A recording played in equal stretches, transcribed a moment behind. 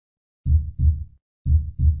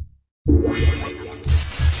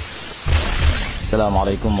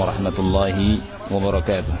Assalamualaikum warahmatullahi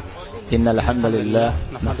wabarakatuh. Innal hamdalillah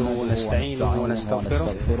nahmaduhu wa nasta'inuhu wa nastaghfiruh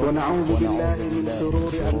wa na'udzu billahi min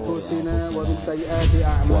shururi anfusina wa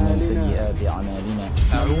min sayyiati a'malina.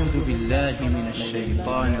 A'udzu billahi minasy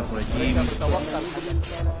syaithanir rajim.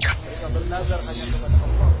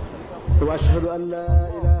 Wa asyhadu an la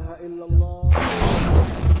ilaha illallah.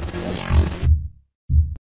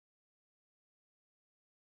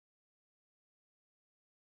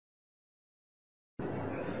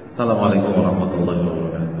 Assalamualaikum warahmatullahi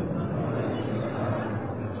wabarakatuh.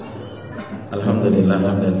 Alhamdulillah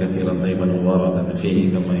hamdan katsiran tayyiban mubarakan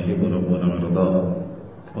fihi kama yuhibbu rabbuna wa yarda.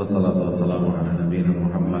 Wassalatu wassalamu ala nabiyyina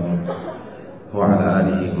Muhammad wa ala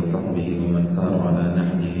alihi wa sahbihi wa man sara ala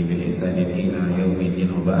nahjihi bi ihsanin ila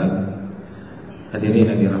yaumil wa ba'd. Hadirin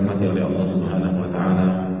yang dirahmati oleh Allah Subhanahu wa taala,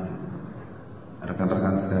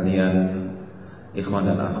 rekan-rekan sekalian, ikhwan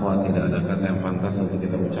dan akhwat, tidak ada kata yang pantas untuk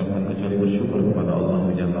kita ucapkan kecuali bersyukur kepada Allah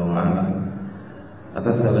Jalla wa Ala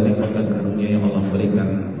atas segala nikmat dan karunia yang Allah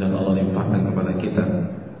berikan dan Allah limpahkan kepada kita.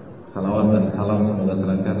 Salawat dan salam semoga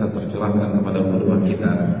senantiasa tercurahkan kepada qudwah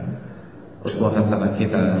kita, uswah hasanah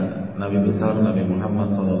kita, Nabi besar Nabi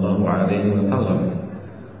Muhammad sallallahu alaihi wasallam,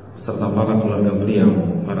 serta para keluarga beliau,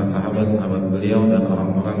 para sahabat-sahabat beliau, dan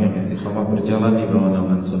orang-orang yang istiqomah berjalan di bawah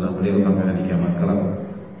naungan sunnah beliau sampai hari kiamat kelak.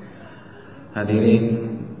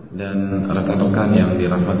 Hadirin dan rekan-rekan yang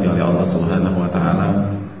dirahmati oleh Allah Subhanahu wa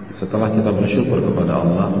taala, setelah kita bersyukur kepada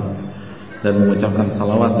Allah dan mengucapkan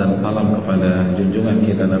salawat dan salam kepada junjungan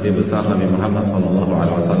kita Nabi besar Nabi Muhammad sallallahu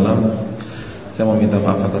alaihi wasallam, saya mau minta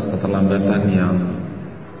maaf atas keterlambatan yang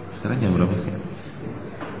sekarang jam berapa sih?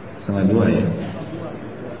 1:30 ya?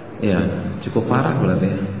 Iya, cukup parah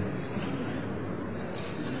berarti ya.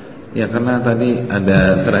 Ya, karena tadi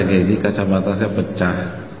ada tragedi, kacamata saya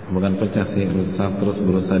pecah. Bukan pecah sih, rusak, terus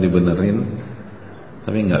berusaha dibenerin,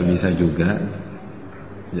 tapi nggak bisa juga,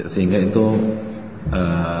 sehingga itu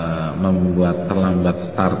membuat terlambat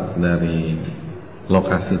start dari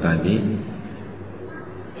lokasi tadi.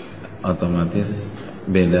 Otomatis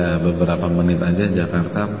beda beberapa menit aja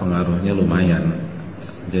Jakarta pengaruhnya lumayan.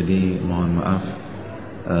 Jadi mohon maaf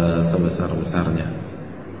sebesar-besarnya.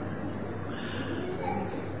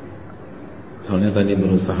 Soalnya tadi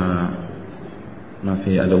berusaha,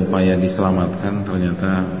 masih ada upaya diselamatkan,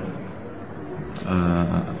 ternyata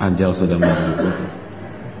ajal sudah menunggu.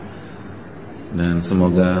 Dan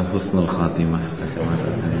semoga husnul khatimah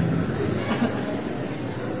kacamata saya.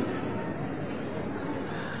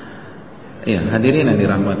 Ya, hadirin yang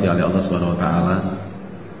dirahmati oleh Allah Subhanahu wa taala,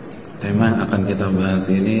 tema yang akan kita bahas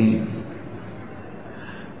ini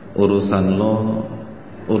urusan lo,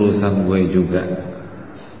 urusan gue juga.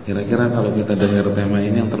 Kira-kira kalau kita dengar tema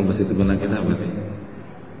ini yang terbesit di benak kita apa sih?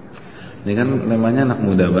 Ini kan temanya anak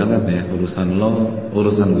muda banget ya, urusan lo,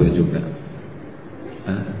 urusan gue juga.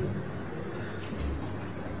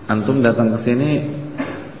 Antum datang ke sini,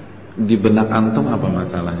 di benak antum apa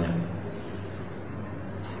masalahnya?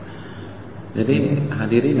 Jadi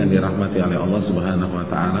hadirin yang dirahmati oleh Allah Subhanahu wa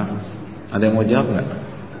taala, ada yang mau jawab nggak?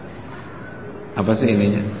 Apa sih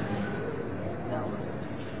ininya?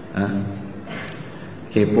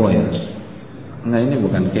 Kepo ya? Enggak, ini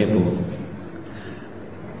bukan kepo.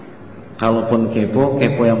 Kalaupun kepo,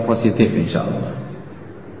 kepo yang positif insya Allah.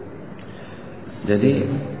 Jadi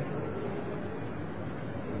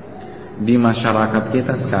di masyarakat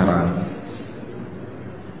kita sekarang,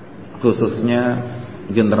 khususnya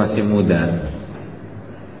generasi muda,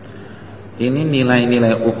 ini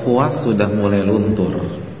nilai-nilai ukhuwah sudah mulai luntur.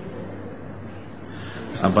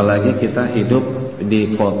 Apalagi kita hidup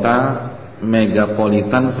di kota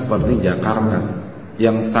megapolitan seperti Jakarta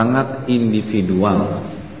yang sangat individual.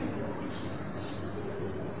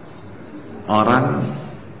 Orang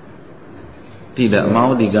tidak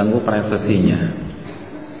mau diganggu privasinya,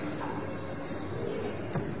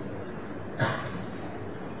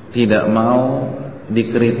 tidak mau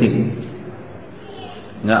dikritik,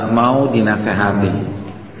 nggak mau dinasehati,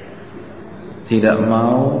 tidak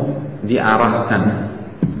mau diarahkan.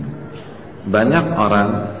 Banyak orang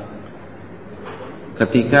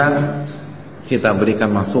ketika kita berikan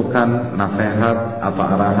masukan, nasihat, atau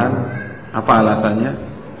arahan, apa alasannya?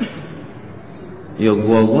 Ya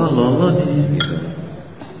gua lo nih gitu.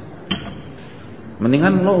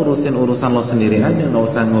 Mendingan lo urusin urusan lo sendiri aja, nggak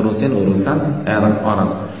usah ngurusin urusan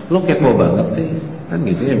orang. Lo kepo banget sih, kan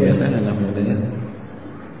gitu ya biasanya anak mudanya.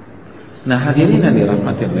 Nah, hadirin yang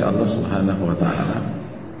dirahmati oleh Allah Subhanahu wa taala,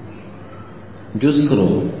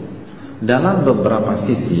 justru dalam beberapa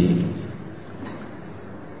sisi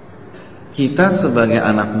kita sebagai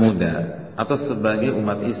anak muda atau sebagai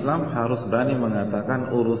umat Islam harus berani mengatakan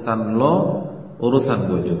urusan lo, urusan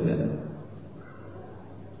gue juga.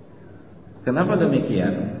 Kenapa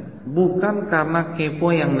demikian? Bukan karena kepo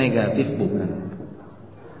yang negatif, bukan.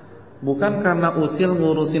 Bukan karena usil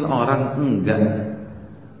ngurusin orang, enggak.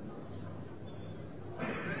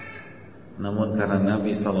 Namun karena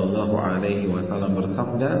Nabi SAW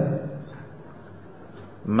bersabda,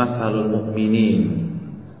 "Mathalul mu'minin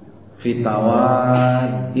fi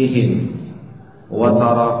tawaddihim wa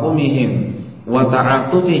tarahumihim wa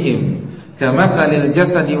ta'atufihim kamathalil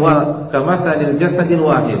jasadil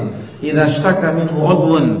wahid idza ishtaka minhu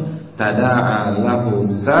 'udwun tada'a lahu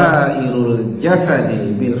sa'irul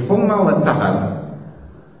jasadi bil humma was sahar."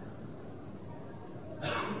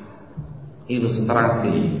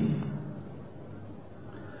 Ilustrasi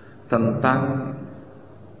tentang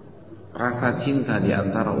rasa cinta di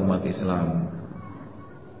antara umat Islam,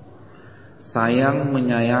 sayang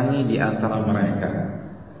menyayangi di antara mereka,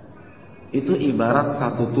 itu ibarat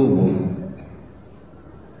satu tubuh.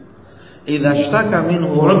 Idza ishtaka minhu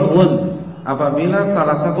 'udwun, apabila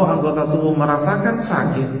salah satu anggota tubuh merasakan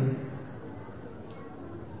sakit,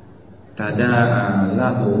 tada'a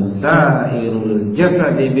lahu sa'irul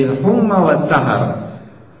jasadi bil humma was sahar,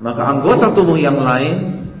 maka anggota tubuh yang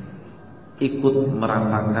lain ikut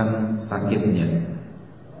merasakan sakitnya,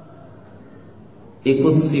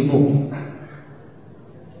 ikut sibuk,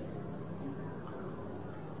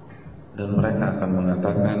 dan mereka akan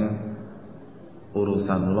mengatakan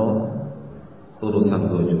urusan lo, urusan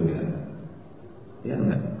gue juga. Ya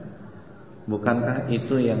enggak? Bukankah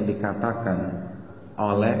itu yang dikatakan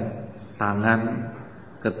oleh tangan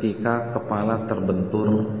ketika kepala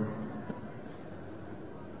terbentur?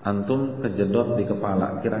 Antum kejedot di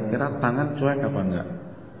kepala, kira-kira tangan cuek apa enggak?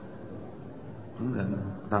 Enggak.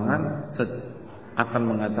 Tangan akan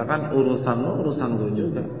mengatakan urusan lo, urusan gue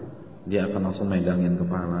juga. Dia akan langsung megangin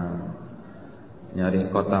kepala, nyari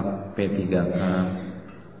kotak P3K,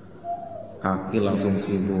 kaki langsung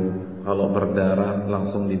sibuk. Kalau berdarah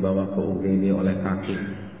langsung dibawa ke UGD oleh kaki.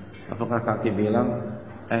 Apakah kaki bilang,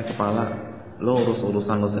 kepala, lo urus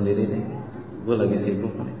urusan lo sendiri nih, gue lagi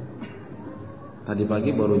sibuk nih. Tadi pagi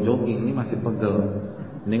baru jogging, ini masih pegel.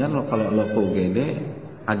 Mendingan lo kalau lo ke UGD,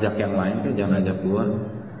 ajak yang lain, jangan ajak gua.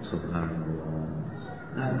 Subhanallah,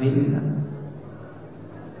 nggak bisa.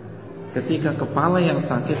 Ketika kepala yang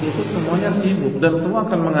sakit itu semuanya sibuk, dan semua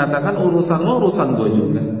akan mengatakan urusan lo, urusan gua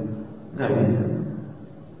juga. Nggak bisa.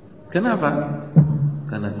 Kenapa?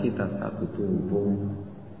 Karena kita satu tubuh,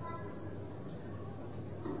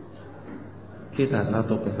 kita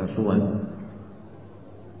satu kesatuan.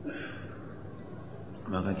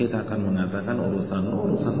 Maka kita akan mengatakan urusan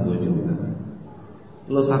lo, urusan gue juga.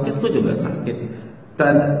 Lo sakit, gue juga sakit.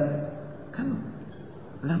 Dan kan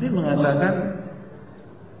Nabi mengatakan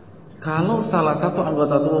kalau salah satu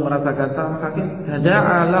anggota tubuh merasakan tangan sakit,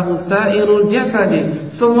 tada'a lahu sa'irul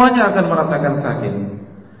jasadi, semuanya akan merasakan sakit.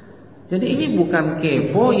 Jadi ini bukan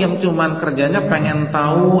kepo yang cuman kerjanya pengen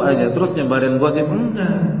tahu aja terus nyebarin gosip,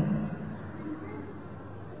 enggak.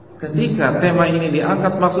 Ketika tema ini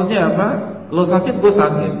diangkat, maksudnya apa? Lo sakit, gue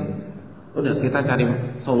sakit. Udah, kita cari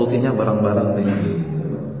solusinya bareng-bareng nih.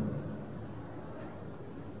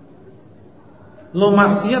 Lo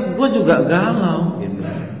maksiat, gue juga galau gitu.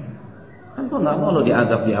 Kan gue gak mau lo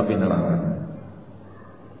diadab di api neraka.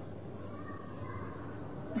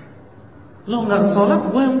 Lo gak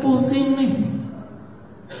sholat, gue yang pusing nih.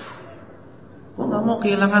 Gue gak mau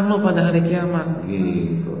kehilangan lo pada hari kiamat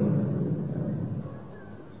gitu.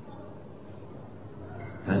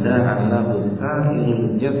 Tada'a lahu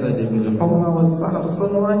sa'irul jasadi bil humma was sahar,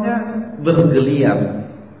 semuanya bergeliat,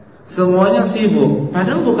 semuanya sibuk.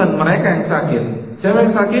 Padahal bukan mereka yang sakit. Siapa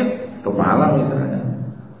yang sakit? Kepala misalnya.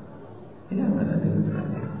 Ya nggak ada yang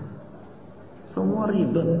sakit. Semua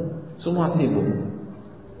ribet, semua sibuk.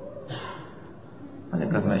 Oleh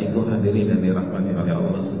karena itu hadirin yang dirahmati oleh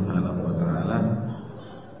Allah Subhanahu wa taala,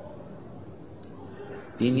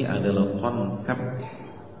 ini adalah konsep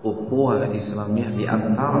ukhuwah Islamiyah di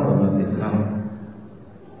antara umat Islam.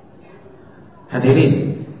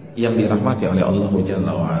 Hadirin yang dirahmati oleh Allah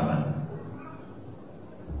Jalla wa Ala.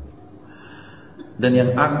 Dan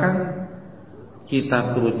yang akan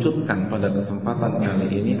kita kerucutkan pada kesempatan kali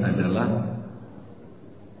ini adalah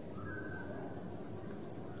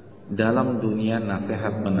dalam dunia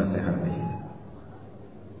nasihat menasehati.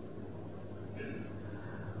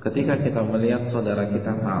 Ketika kita melihat saudara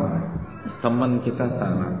kita salah, teman kita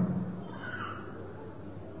salah,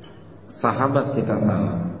 sahabat kita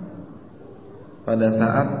salah, pada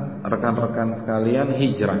saat rekan-rekan sekalian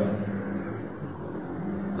hijrah,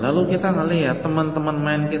 lalu kita ngelihat teman-teman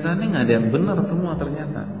main kita ini nggak ada yang benar semua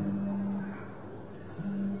ternyata.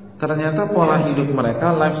 ternyata pola hidup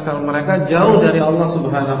mereka, lifestyle mereka jauh dari Allah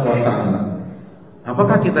Subhanahu wa ta'ala.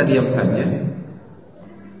 Apakah kita diam saja?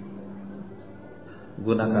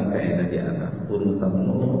 Gunakan kaidah di atas, urusan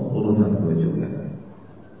lo, urusan gue juga.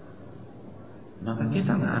 Maka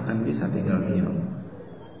kita gak akan bisa tinggal diam.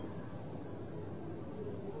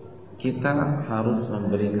 Kita harus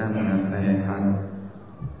memberikan nasihat,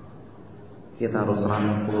 kita harus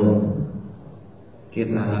rangkul,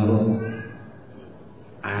 kita harus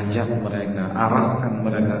ajak mereka, arahkan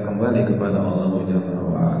mereka kembali kepada Allah Jalla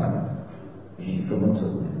wa Ala. Itu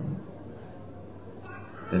maksudnya.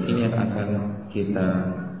 Dan ini yang akan kita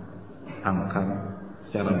angkat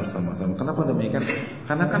secara bersama-sama. Kenapa demikian?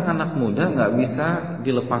 Karena kan anak muda nggak bisa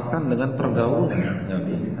dilepaskan dengan pergaulan, nggak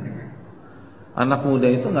bisa. Anak muda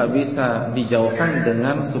itu nggak bisa dijauhkan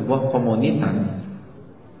dengan sebuah komunitas.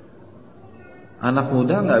 Anak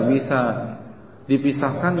muda nggak bisa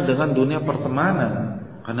dipisahkan dengan dunia pertemanan,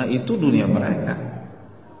 karena itu dunia mereka.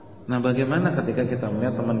 Nah, bagaimana ketika kita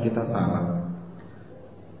melihat teman kita salah,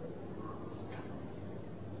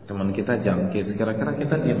 teman kita jangkis, kira-kira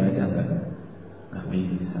kita diam aja nggak? Nggak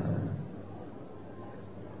bisa.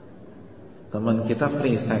 Teman kita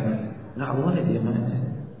free sex, nggak boleh diam aja.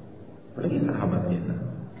 Apalagi sahabat kita.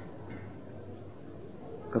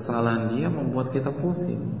 Kesalahan dia membuat kita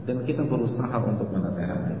pusing dan kita berusaha untuk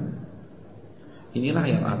menasehati. Inilah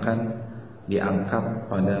yang akan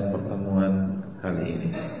diangkat pada pertemuan kali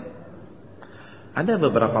ini. Ada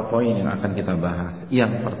beberapa poin yang akan kita bahas.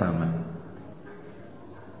 Yang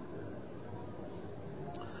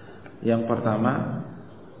pertama,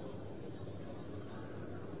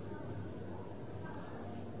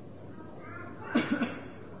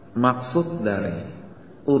 maksud dari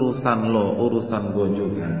urusan lo, urusan gue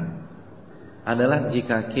juga adalah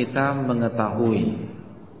jika kita mengetahui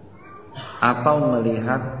atau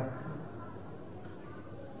melihat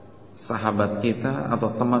sahabat kita atau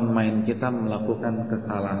teman main kita melakukan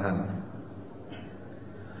kesalahan,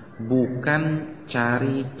 bukan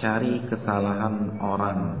cari-cari kesalahan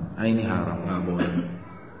orang. Nah, ini haram, nggak boleh.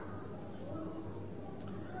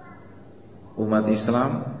 Umat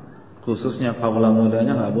Islam, khususnya kaula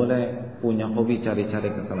mudanya, nggak boleh punya hobi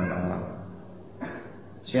cari-cari kesalahan orang.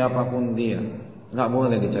 Siapapun dia, nggak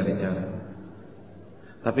boleh dicari-cari.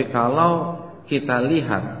 Tapi kalau kita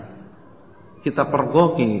lihat, kita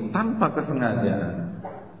pergoki tanpa kesengajaan,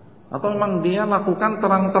 atau memang dia lakukan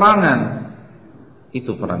terang-terangan,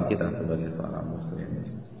 itu peran kita sebagai seorang muslim.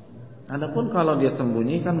 Adapun kalau dia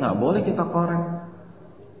sembunyikan, nggak boleh kita korek.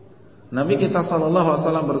 Nabi kita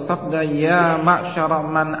SAW bersabda, ya ma'syara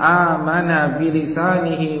man amana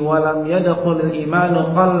bilisanihi walam yadkhulul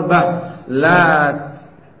imanu qalbah,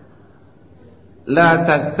 la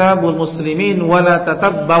taktabul muslimin wala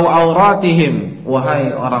tatabbau auratihim.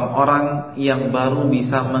 Wahai orang-orang yang baru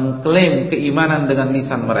bisa mengklaim keimanan dengan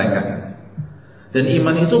lisan mereka, dan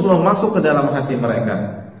iman itu belum masuk ke dalam hati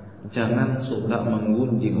mereka, jangan suka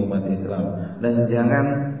menggunjing umat Islam, dan jangan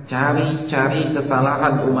cari-cari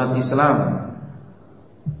kesalahan umat Islam.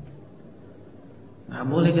 Nggak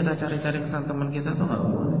boleh kita cari-cari kesalahan teman kita, tuh nggak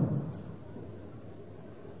boleh.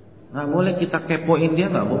 Nggak boleh kita kepoin dia,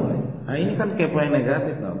 nggak boleh. Nah, ini kan kepo yang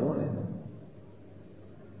negatif, nggak boleh.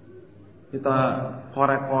 Kita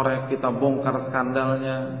korek-korek, kita bongkar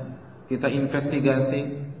skandalnya, kita investigasi,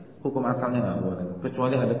 hukum asalnya nggak boleh.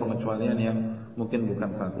 Kecuali ada pengecualian yang mungkin bukan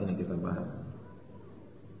saat ini kita bahas.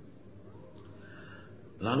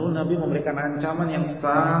 Lalu Nabi memberikan ancaman yang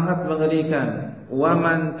sangat mengerikan. Wa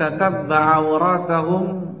man tatabba'a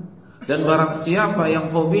auratahum, dan barang siapa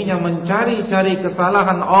yang hobinya mencari-cari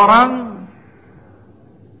kesalahan orang,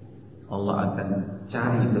 Allah akan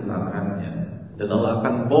cari kesalahannya, dan Allah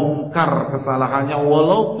akan bongkar kesalahannya,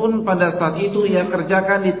 walaupun pada saat itu ia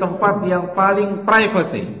kerjakan di tempat yang paling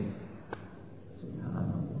privacy.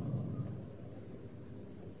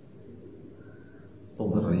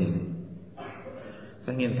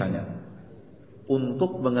 Saya ingin tanya,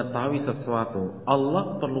 untuk mengetahui sesuatu,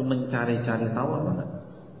 Allah perlu mencari-cari tahu apa enggak?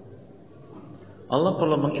 Allah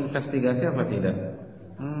perlu menginvestigasi apa tidak?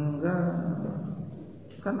 Enggak.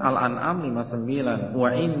 Kan Al-An'am 59, wa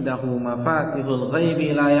indahu mafatihul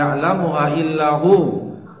ghaibi la ya'lamuha illahu,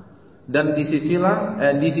 dan di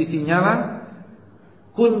sisinya lah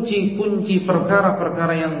kunci-kunci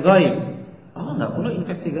perkara-perkara yang gaib. Allah enggak perlu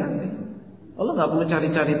investigasi. Allah enggak perlu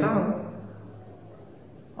cari-cari tahu.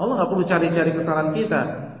 Allah enggak perlu cari-cari kesalahan kita.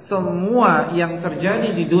 Semua yang terjadi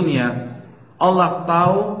di dunia Allah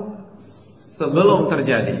tahu sebelum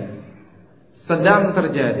terjadi, sedang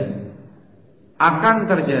terjadi, akan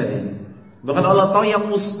terjadi. Bahkan Allah tahu yang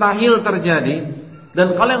mustahil terjadi.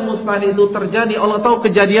 Dan kalau yang mustahil itu terjadi, Allah tahu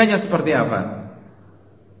kejadiannya seperti apa.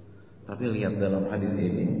 Tapi lihat dalam hadis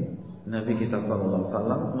ini, Nabi kita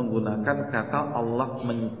SAW menggunakan kata Allah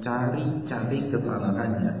mencari-cari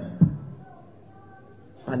kesalahannya.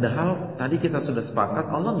 Padahal tadi kita sudah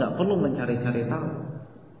sepakat Allah nggak perlu mencari-cari tahu.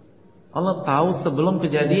 Allah tahu sebelum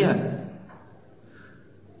kejadian.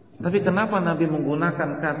 Tapi kenapa Nabi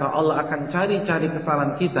menggunakan kata Allah akan cari-cari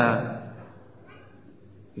kesalahan kita?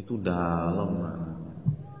 Itu dalam mana?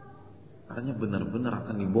 Artinya benar-benar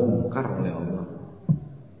akan dibongkar oleh Allah.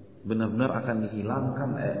 Benar-benar akan dihilangkan,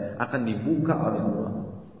 akan dibuka oleh Allah.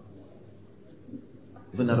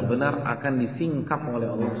 Benar-benar akan disingkap oleh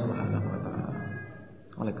Allah Subhanahu wa taala.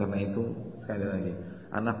 Oleh karena itu, sekali lagi,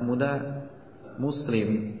 anak muda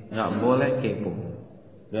muslim enggak boleh kepo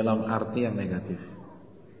dalam arti yang negatif.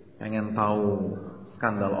 Pengen tahu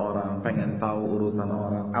skandal orang, pengen tahu urusan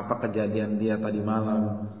orang, apa kejadian dia tadi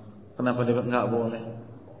malam, kenapa dia enggak boleh.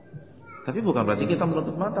 Tapi bukan berarti kita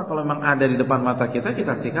menutup mata. Kalau memang ada di depan mata kita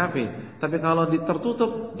sikapi. Tapi kalau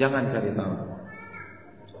tertutup, jangan cari tahu.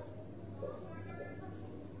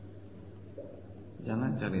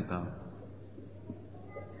 Jangan cari tahu.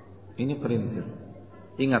 Ini prinsip.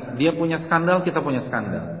 Ingat, dia punya skandal, kita punya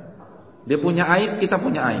skandal. Dia punya aib, kita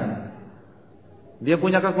punya aib. Dia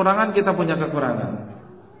punya kekurangan, kita punya kekurangan.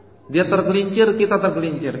 Dia tergelincir, kita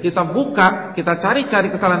tergelincir. Kita buka, kita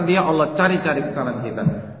cari-cari kesalahan dia, Allah cari-cari kesalahan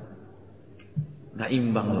kita. Gak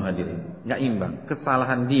imbang loh hadirin, gak imbang.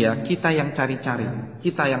 Kesalahan dia, kita yang cari-cari,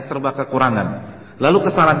 kita yang serba kekurangan. Lalu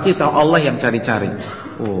kesalahan kita, Allah yang cari-cari.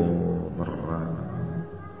 Oh, berat.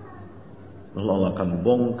 Lalu Allah akan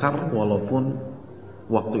bongkar, walaupun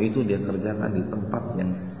waktu itu dia kerjakan di tempat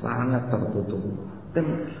yang sangat tertutup.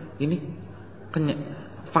 Dan ini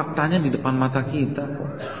faktanya di depan mata kita kok.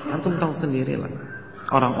 Antum tahu sendirilah.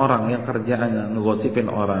 Orang-orang yang kerjaannya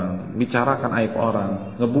ngegosipin orang, bicarakan aib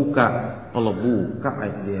orang, ngebuka, Allah buka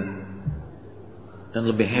aib dia.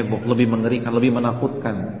 Dan lebih heboh, lebih mengerikan, lebih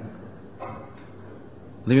menakutkan,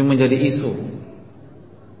 lebih menjadi isu.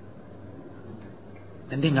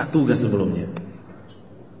 Dan dia gak tugas sebelumnya.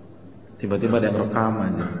 Tiba-tiba dia rekam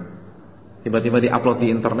aja, tiba-tiba di-upload di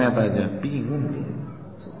internet aja, bingung dia.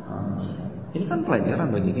 Ini kan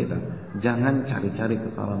pelajaran bagi kita. Jangan cari-cari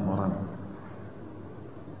kesalahan orang.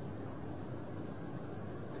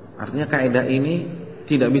 Artinya kaidah ini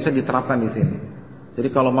tidak bisa diterapkan di sini.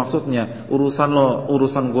 Jadi kalau maksudnya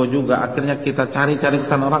urusan gue juga, akhirnya kita cari-cari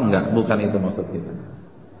kesalahan orang, enggak, bukan itu maksud kita.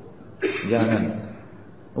 Jangan.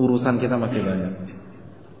 Urusan kita masih banyak.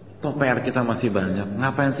 Toh PR kita masih banyak.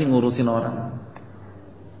 Ngapain sih ngurusin orang?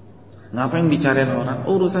 Ngapain bicarain orang?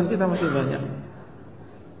 Urusan kita masih banyak.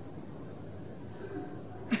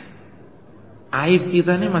 Aib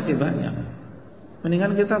kita ini masih banyak.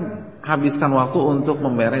 Mendingan kita habiskan waktu untuk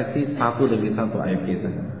memberesi satu demi satu aib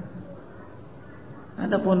kita.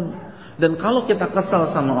 Adapun, dan kalau kita kesal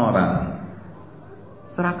sama orang,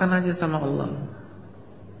 serahkan aja sama Allah.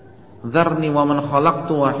 Dzarni wa man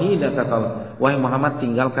khalaqtu wahida, kata Allah. Wahai Muhammad,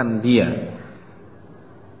 tinggalkan dia.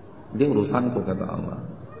 Dia urusanku, kata Allah.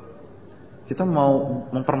 Kita mau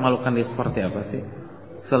mempermalukan dia seperti apa sih?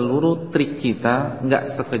 Seluruh trik kita nggak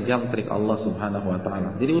sekejam trik Allah Subhanahu wa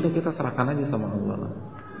taala. Jadi udah kita serahkan aja sama Allah.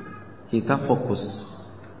 Kita fokus.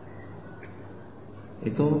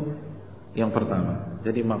 Itu yang pertama.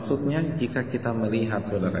 Jadi maksudnya jika kita melihat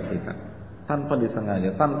saudara kita tanpa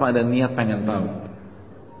disengaja, tanpa ada niat pengen tahu,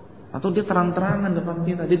 atau dia terang-terangan depan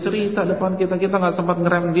kita, dia cerita depan kita, kita nggak sempat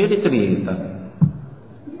ngerem dia cerita.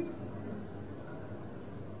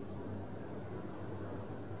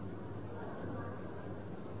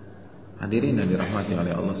 Hadirin yang dirahmati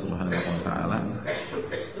oleh Allah Subhanahu wa taala.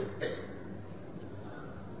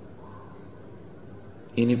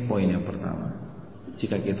 Ini poin yang pertama.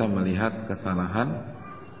 Jika kita melihat kesalahan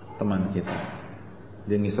teman kita,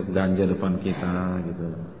 dia ngisep ganja depan kita gitu,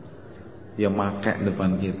 dia make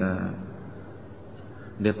depan kita,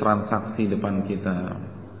 dia transaksi depan kita,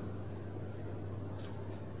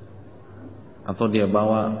 atau dia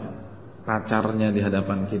bawa pacarnya di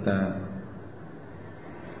hadapan kita,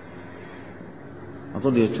 atau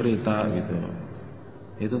dia cerita gitu.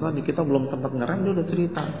 Itu tadi kita belum sempat ngerem, dia udah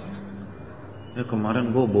cerita. Ya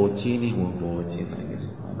kemarin gue boci nih, gue boci lagi.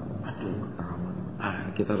 Aduh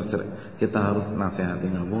ketahuan. Kita harus nasihati,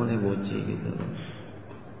 nggak boleh boci gitu.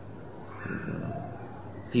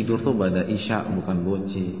 Tidur tuh pada isya, bukan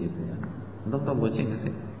boci gitu. Entah tau boci nggak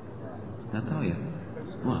sih? Nggak tahu ya.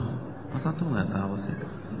 Wah, masa tuh nggak tahu sih?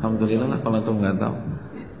 Alhamdulillah lah kalau tuh nggak tahu.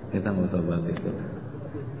 Kita nggak usah bahas itu.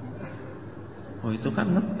 Oh itu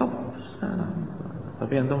kan ngetop sekarang.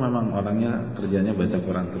 Tapi itu memang orangnya kerjanya baca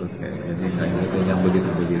Quran terus kayak jadi saya gitu yang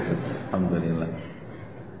begitu-begitu. Alhamdulillah.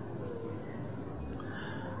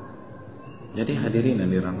 Jadi hadirin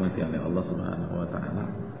yang dirahmati oleh Allah Subhanahu wa taala,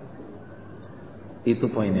 itu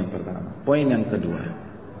poin yang pertama. Poin yang kedua.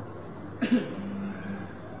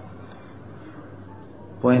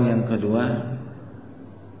 Poin yang kedua,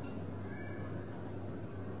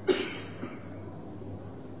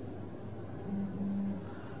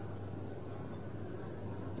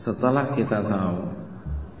 setelah kita tahu,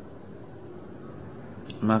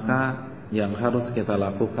 maka yang harus kita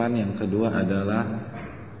lakukan yang kedua adalah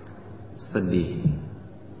sedih.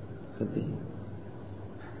 Sedih.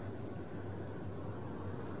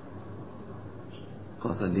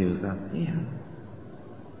 Kok sedih Ustaz? Iya.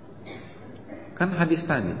 Kan hadis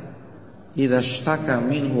tadi, idza ishtaka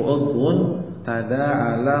minhu udhun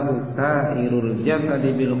tada'a lahu sa'irul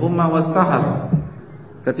jasadi bil humma was sahar.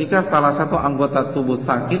 Ketika salah satu anggota tubuh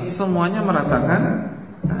sakit, semuanya merasakan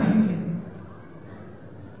sakit.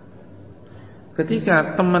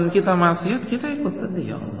 Ketika teman kita maksiat, kita ikut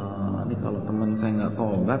sedih. Ya Allah, ini kalau teman saya nggak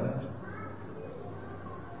tobat,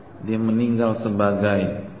 dia meninggal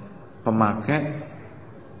sebagai pemakai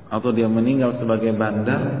atau dia meninggal sebagai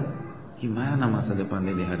bandar, gimana masa depan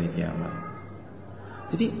dia di hari kiamat?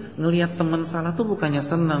 Jadi ngelihat teman salah tuh bukannya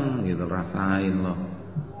senang gitu, rasain loh,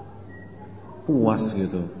 puas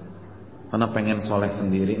gitu, karena pengen soleh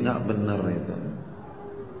sendiri, nggak bener itu.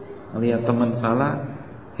 Ngelihat teman salah,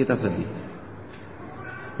 kita sedih.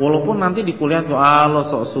 Walaupun nanti di kuliah tuh, lo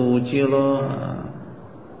sok suci lo,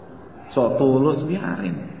 sok tulus,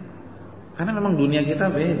 biarin. Karena memang dunia kita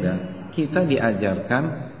beda. Kita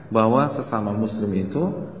diajarkan bahwa sesama muslim itu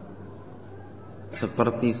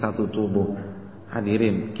seperti satu tubuh.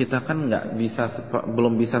 Hadirin, kita kan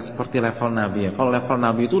belum bisa seperti level Nabi ya. Kalau level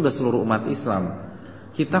Nabi itu udah seluruh umat Islam.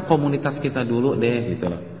 Kita komunitas kita dulu deh gitu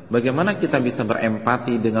loh. Bagaimana kita bisa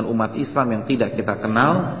berempati dengan umat Islam yang tidak kita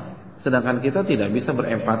kenal, sedangkan kita tidak bisa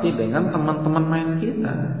berempati dengan teman-teman main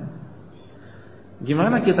kita.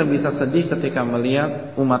 Gimana kita bisa sedih ketika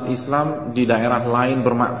melihat umat Islam di daerah lain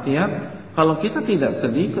bermaksiat, kalau kita tidak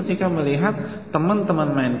sedih ketika melihat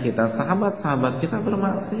teman-teman main kita, sahabat-sahabat kita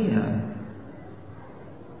bermaksiat?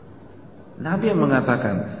 Nabi yang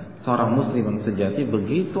mengatakan, seorang muslim yang sejati,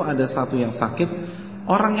 begitu ada satu yang sakit,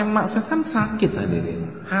 orang yang maksiat kan sakit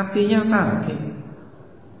hadirin, hatinya sakit,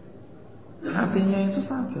 hatinya itu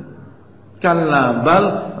sakit. Kalla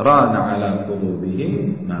bal rana ala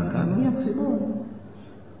qulubihim ma kanu yaksibun.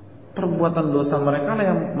 Perbuatan dosa mereka lah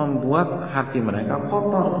yang membuat hati mereka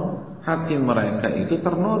kotor, hati mereka itu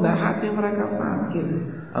ternoda, hati mereka sakit.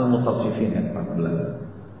 Al-Mutaffifin ayat 14.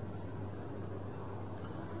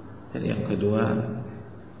 Jadi yang kedua,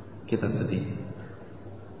 kita sedih.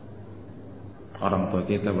 Orang tua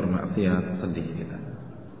kita bermaksiat, sedih kita.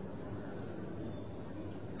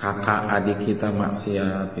 Kakak adik kita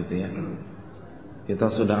maksiat gitu ya. Kita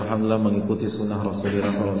sudah alhamdulillah mengikuti sunnah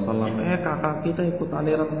Rasulullah SAW. Kakak kita ikut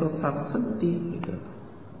aliran sesat, sedih gitu.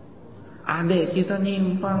 Adik kita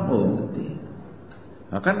nyimpang, sedih.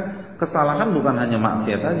 Nah kan kesalahan bukan hanya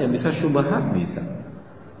maksiat aja, bisa syubhat bisa.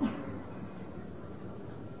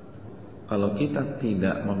 Kalau kita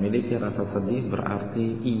tidak memiliki rasa sedih,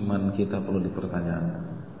 berarti iman kita perlu dipertanyakan.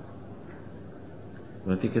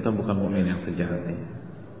 Berarti kita bukan mukmin yang sejati.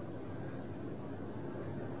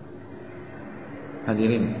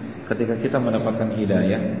 Hadirin, ketika kita mendapatkan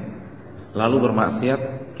hidayah lalu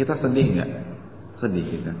bermaksiat, kita sedih enggak? Sedih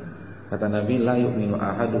kita. Kata Nabi, la yu'minu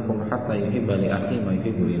ahadukum hatta yuhibba li akhihi ma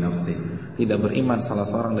yuhibbu li nafsihi. Tidak beriman salah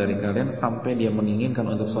seorang dari kalian sampai dia menginginkan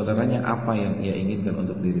untuk saudaranya apa yang ia inginkan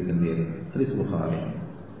untuk diri sendiri. Hadis Bukhari.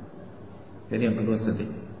 Jadi yang kedua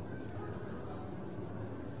sedih.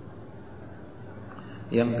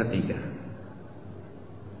 Yang ketiga,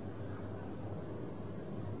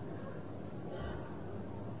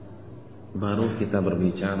 baru kita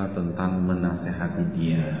berbicara tentang menasehati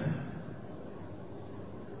dia.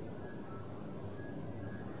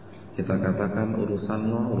 Kita katakan urusan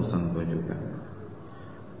lo, urusan gue juga.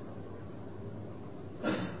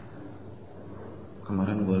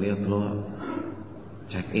 Kemarin gue lihat lo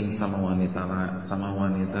check in sama wanita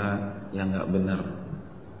yang nggak benar.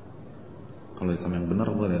 Kalau sama yang benar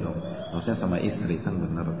boleh dong. Maksudnya sama istri kan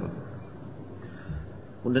benar tuh.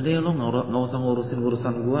 Udah deh lo nggak usah ngurusin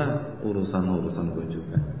urusan gue, urusan gue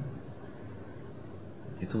juga.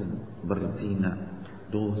 Itu berzina,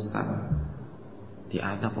 dosa,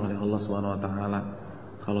 diadab oleh Allah SWT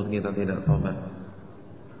kalau kita tidak tobat.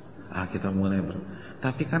 Kita mulai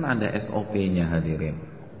tapi kan ada SOP-nya hadirin,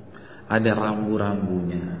 ada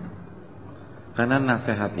rambu-rambunya. Karena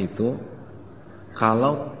nasihat itu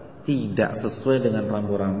kalau tidak sesuai dengan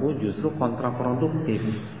rambu-rambu justru kontraproduktif.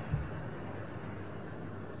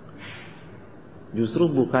 Justru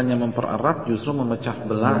bukannya mempererat, justru memecah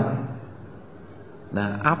belah.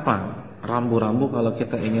 Nah, apa rambu-rambu kalau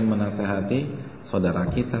kita ingin menasehati saudara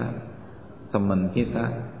kita, teman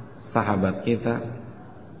kita, sahabat kita,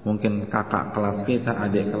 mungkin kakak kelas kita,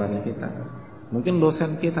 adik kelas kita, mungkin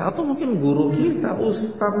dosen kita, atau mungkin guru kita,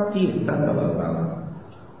 ustadz kita kalau salah.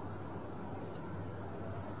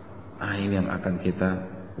 Nah, ini yang akan kita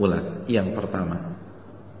ulas. Yang pertama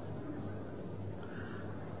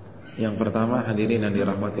hadirin yang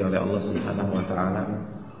dirahmati oleh Allah Subhanahu wa taala,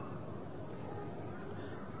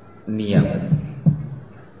 niat.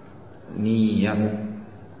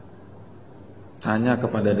 Tanya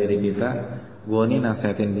kepada diri kita, gue ini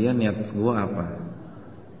nasihatin dia, niat gue apa?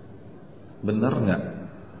 Bener gak?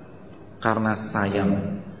 Karena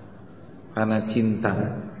sayang, karena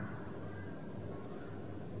cinta,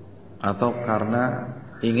 atau karena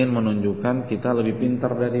ingin menunjukkan kita lebih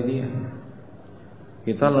pintar dari dia,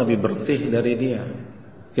 kita lebih bersih dari dia,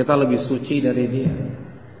 kita lebih suci dari dia,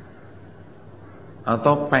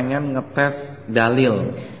 atau pengen ngetes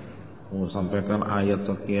dalil, sampaikan ayat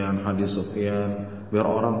sekian, hadis sekian, biar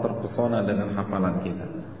orang terpesona dengan hafalan kita.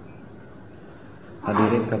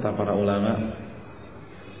 Hadirin, kata para ulama,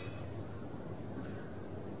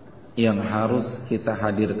 yang harus kita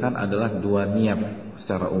hadirkan adalah dua niat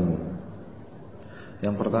secara umum.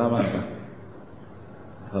 Yang pertama apa?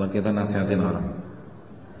 Kalau kita nasihatin orang,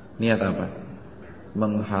 niat apa?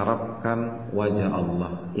 Mengharapkan wajah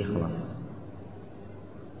Allah, ikhlas.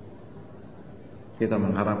 Kita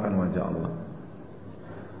mengharapkan wajah Allah.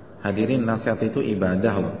 Hadirin, nasihat itu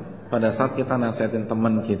ibadah loh. Pada saat kita nasihatin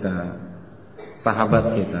teman kita,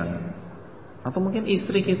 sahabat kita, atau mungkin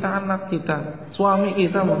istri kita, anak kita, suami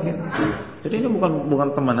kita mungkin. Jadi ini bukan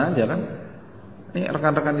teman aja kan? Ini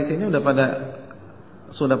rekan-rekan di sini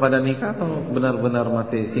sudah pada nikah atau benar-benar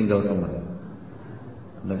masih single semua?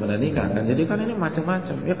 Udah pada nikah kan? Jadi kan ini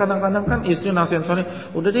macam-macam. Ya kadang-kadang kan istri nasihatin suami,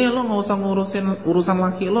 udah deh lo nggak usah ngurusin urusan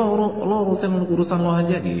laki lo urusin urusan lo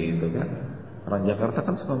aja gitu kan. Orang Jakarta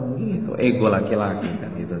kan suka ngomong gitu, ego laki-laki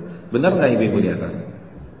kan gitu. Benar nggak ibu-ibu di atas?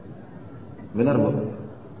 Benar bu?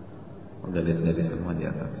 Gadis-gadis semua di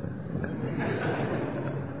atas.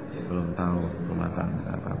 Belum tahu rumah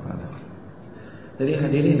tangga apa-apa. Jadi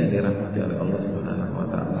hadirin yang dirahmati oleh Allah Subhanahu wa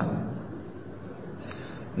taala,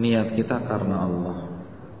 niat kita karena Allah.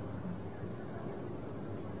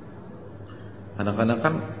 Kadang-kadang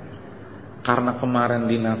kan karena kemarin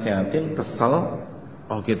dinasihatin kesel,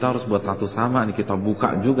 oh kita harus buat satu sama nih, kita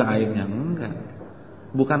buka juga aibnya. Enggak.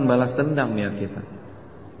 Bukan balas dendam niat kita.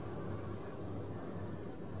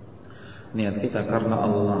 Niat kita karena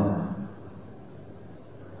Allah.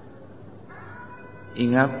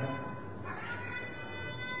 Ingat,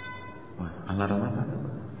 wah, alarm apa?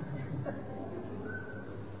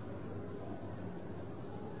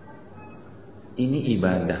 Ini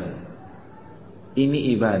ibadah. Ini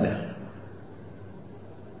ibadah.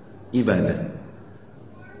 Ibadah.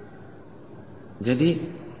 Jadi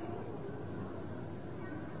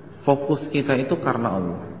fokus kita itu karena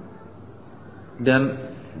Allah. Dan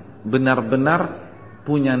benar-benar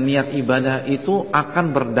punya niat ibadah itu akan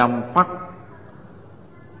berdampak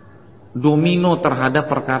domino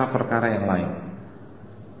terhadap perkara-perkara yang lain.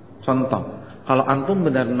 Contoh, kalau antum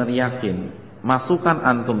benar-benar yakin masukan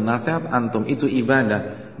antum, nasihat antum itu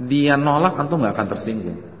ibadah, dia nolak, antum gak akan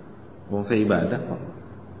tersinggung. Wong saya ibadah kok.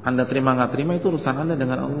 Anda terima gak terima itu urusan Anda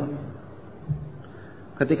dengan Allah.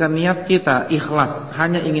 Ketika niat kita ikhlas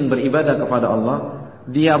hanya ingin beribadah kepada Allah,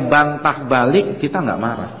 dia bantah balik, kita gak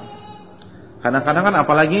marah. Kadang-kadang kan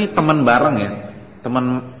apalagi teman bareng ya,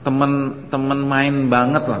 teman main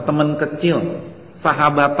banget lah, teman kecil,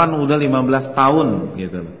 sahabatan udah 15 tahun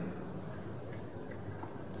gitu.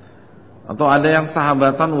 Atau ada yang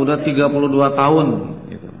sahabatan udah 32 tahun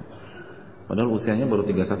gitu. Padahal usianya baru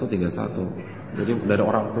 31. Jadi dari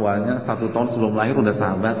orang tuanya 1 tahun sebelum lahir udah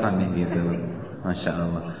sahabatan nih gitu. Masya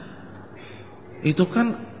Allah. Itu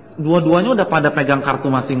kan dua-duanya udah pada pegang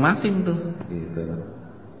kartu masing-masing tuh gitu.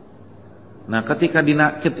 Nah ketika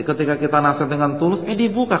kita nasihat dengan tulus,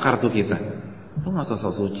 dibuka kartu kita. Lo gak usah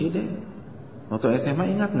sok suci deh. Waktu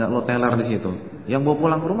SMA ingat gak lo teler di situ? Yang bawa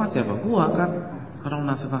pulang ke rumah siapa? Gua kan. Sekarang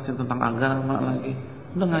nasihat-nasihat tentang agama lagi.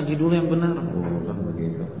 Udah ngaji dulu yang benar. Kan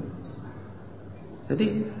begitu. Jadi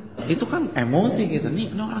itu kan emosi gitu.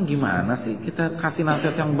 Nih orang gimana sih? Kita kasih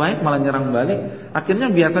nasihat yang baik malah nyerang balik.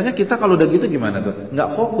 Akhirnya biasanya kita kalau udah gitu gimana tuh? Gak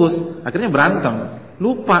fokus. Akhirnya berantem.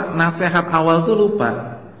 Lupa nasihat awal tuh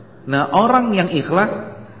lupa. Nah orang yang ikhlas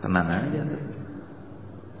tenang aja tuh.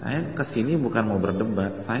 Saya kesini bukan mau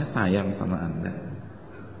berdebat, saya sayang sama Anda.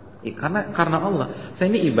 Karena Allah.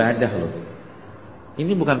 Saya ini ibadah loh.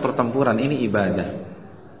 Ini bukan pertempuran, ini ibadah.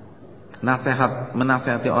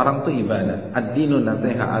 Menasehati orang tuh ibadah. Ad-dinu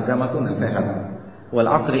nasihat, agama tuh nasihat. Wal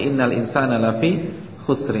 'asri innal insana lafi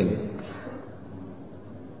khusrin.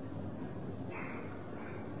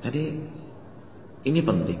 Jadi ini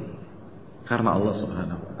penting karena Allah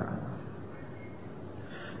Subhanahu wa taala.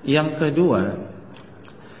 Yang kedua,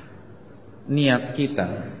 niat kita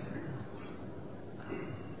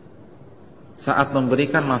saat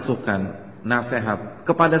memberikan masukan, nasihat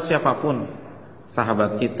kepada siapapun,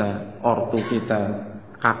 sahabat kita, ortu kita,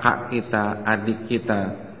 kakak kita, adik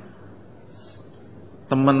kita,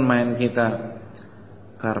 teman main kita,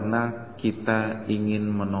 karena kita ingin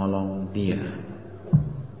menolong dia.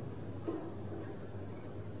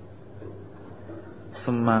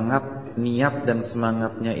 Semangat, niat dan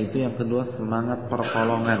semangatnya itu yang kedua semangat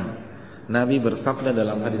pertolongan. Nabi bersabda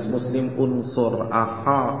dalam hadis Muslim, unsur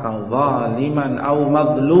akhaka zaliman au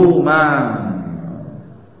madluman.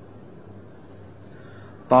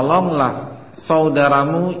 Tolonglah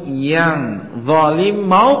saudaramu yang zalim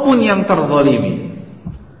maupun yang terzalimi.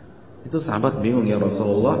 Itu sahabat bingung, ya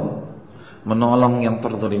Rasulullah, menolong yang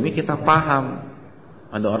terzalimi kita paham.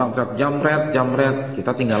 Ada orang teriak jamret,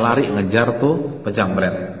 kita tinggal lari ngejar tuh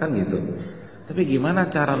penjamret, kan gitu. Tapi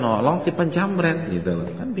gimana cara nolong si penjamret gitu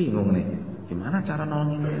loh, kan bingung nih. Gimana cara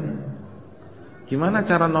nolongin dia? Gimana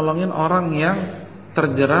cara nolongin orang yang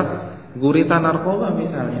terjerat gurita narkoba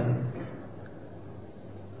misalnya?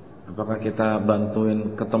 Apakah kita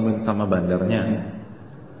bantuin ketemuin sama bandarnya?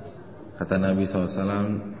 Kata Nabi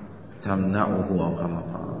SAW, camna'uhu wa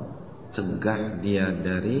qamaqal, cegah dia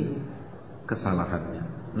dari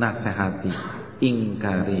kesalahannya, nasihati,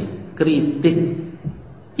 ingkari, kritik,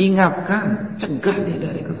 ingatkan, cegah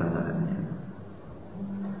dia dari kesalahannya.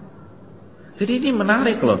 Jadi ini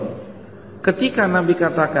menarik loh. Ketika Nabi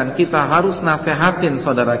katakan kita harus nasihatin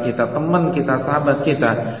saudara kita, teman kita, sahabat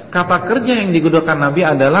kita, kata kerja yang digunakan Nabi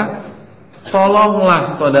adalah tolonglah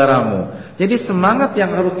saudaramu. Jadi semangat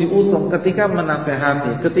yang harus diusung ketika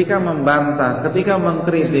menasehati, ketika membantah, ketika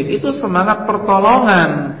mengkritik, itu semangat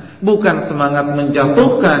pertolongan, bukan semangat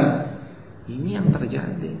menjatuhkan. Ini yang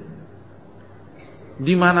terjadi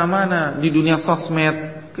di mana-mana di dunia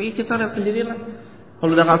sosmed. Kita lihat sendirilah.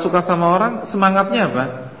 Kalau udah gak suka sama orang, semangatnya apa?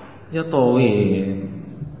 Jatuhin.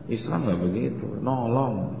 Islam gak begitu,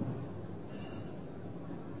 nolong.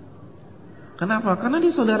 Kenapa? Karena di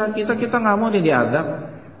saudara kita gak mau dia diadab,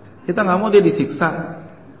 kita gak mau dia disiksa,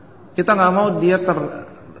 kita gak mau dia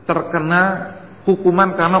terkena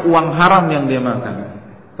hukuman karena uang haram yang dia makan.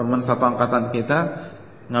 Teman satu angkatan kita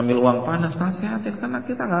ngambil uang panas, nasihatin, karena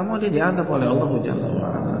kita gak mau dia diadab oleh Allah Jalla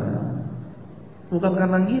wa'ala. Bukan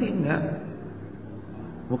karena ngiri, enggak.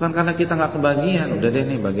 Bukan karena kita gak kebagian. Udah deh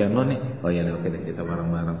nih bagian lo nih. Oh iya oke deh kita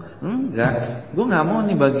bareng-bareng. Enggak, gue gak mau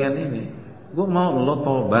nih bagian ini. Gue mau lo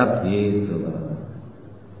tobat gitu.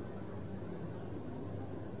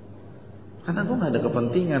 Karena gue gak ada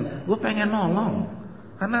kepentingan, gue pengen nolong.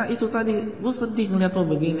 Karena itu tadi, gue sedih ngeliat lo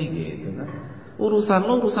begini gitu kan. Urusan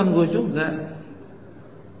lo urusan gue juga.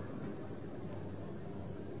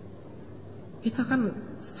 Kita kan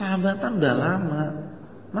sahabatan udah lama,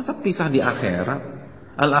 masa pisah di akhirat?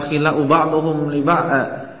 Al-akhila'u ba'duhum li ba'd,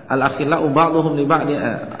 al-akhila'u ba'duhum li ba'd,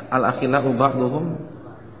 al-akhila'u ba'duhum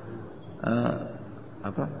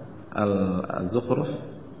apa? Al-Zukhruf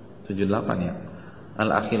 78 ya.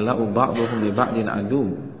 Al-akhila'u ba'duhum li ba'din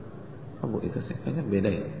adu. Oh, itu sih kayaknya beda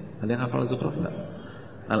ya. Ada yang hafal Zukhruf enggak?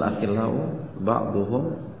 Al-akhila'u ba'duhum.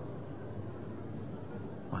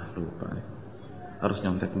 Wah, lupa nih. Harus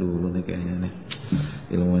nyontek dulu nih kayaknya nih.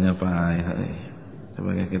 Ilmunya payah nih.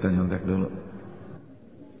 Coba kita nyontek dulu.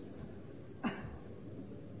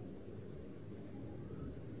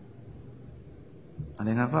 Ada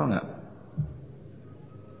yang hafal enggak?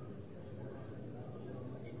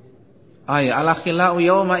 Al-akhila'u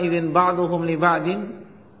yawma idzin ba'duhum li ba'din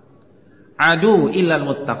adu illal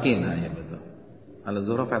muttaqin. Ya betul.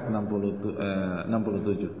 Al-Zukhruf ayat 67.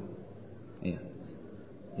 Iya.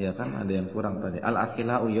 Ya kan ada yang kurang tadi.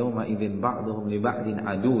 Al-akhila'u yawma idzin ba'duhum li ba'din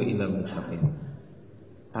adu illal muttaqin.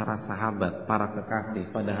 Para sahabat, para kekasih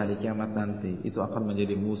pada hari kiamat nanti itu akan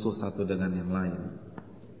menjadi musuh satu dengan yang lain,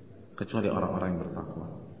 kecuali orang-orang yang bertakwa.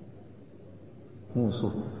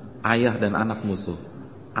 Musuh, ayah dan anak musuh,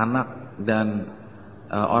 anak dan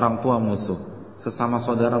orang tua musuh, sesama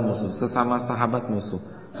saudara musuh, sesama sahabat musuh,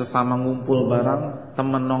 sesama ngumpul bareng,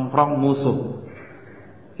 teman nongkrong musuh.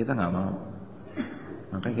 Kita nggak mau,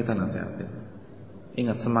 makanya kita nasihatin.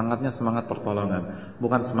 Ingat, semangatnya semangat pertolongan,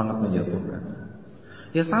 bukan semangat menjatuhkan.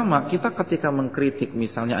 Ya sama, kita ketika mengkritik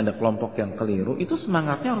misalnya ada kelompok yang keliru, itu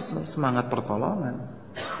semangatnya harus semangat pertolongan.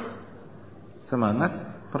 Semangat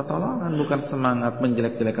pertolongan, bukan semangat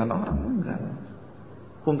menjelek-jelekan orang, enggak.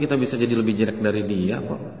 Pun kita bisa jadi lebih jelek dari dia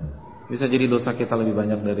kok. Bisa jadi dosa kita lebih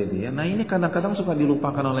banyak dari dia. Nah ini kadang-kadang suka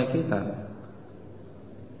dilupakan oleh kita.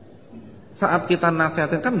 Saat kita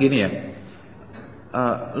nasihatin kan gini ya,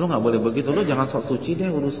 lu gak boleh begitu, lu jangan sok suci deh,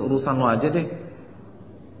 urusan lu aja deh.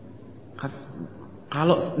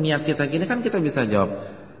 Kalau niat kita gini kan kita bisa jawab,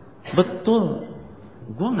 betul,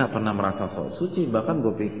 gue gak pernah merasa sok suci. Bahkan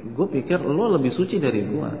gue pikir lu lebih suci dari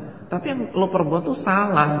gue. Tapi yang lu perbuat tuh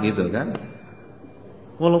salah gitu kan.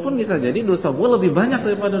 Walaupun bisa jadi dosa gue lebih banyak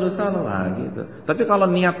daripada dosa lo gitu. Tapi kalau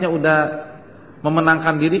niatnya udah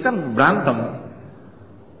memenangkan diri kan berantem.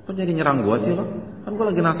 Kok jadi nyerang gue sih lo? Kan gue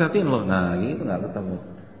lagi nasihatin lo. Nah gitu gak ketemu.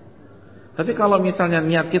 Tapi kalau misalnya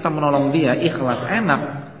niat kita menolong dia, ikhlas, enak,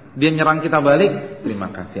 dia nyerang kita balik,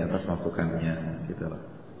 terima kasih atas masukannya gitu loh.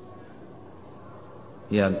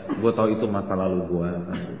 Ya gue tahu itu masa lalu gue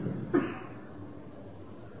kan, gitu.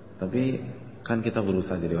 Tapi kan kita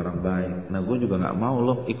berusaha jadi orang baik. Nah gue juga gak mau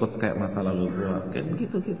loh ikut kayak masa lalu gue. Kayak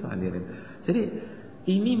gitu-gitu hadirin. Jadi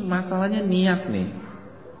ini masalahnya niat nih.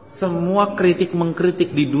 Semua kritik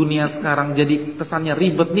mengkritik di dunia sekarang jadi kesannya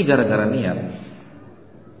ribet nih gara-gara niat.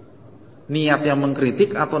 Niat yang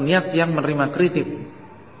mengkritik atau niat yang menerima kritik,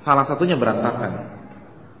 salah satunya berantakan.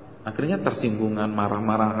 Akhirnya tersinggungan,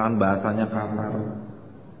 marah-marahan, bahasanya kasar.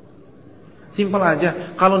 Simpel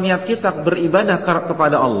aja. Kalau niat kita beribadah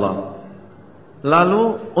kepada Allah,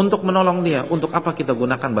 lalu untuk menolong dia, untuk apa kita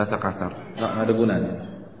gunakan bahasa kasar? Gak ada gunanya.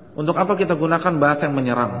 Untuk apa kita gunakan bahasa yang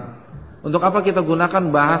menyerang? Untuk apa kita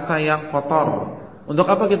gunakan bahasa yang kotor? Untuk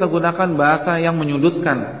apa kita gunakan bahasa yang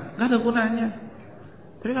menyudutkan? Gak ada gunanya.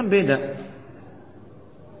 Tapi kan beda.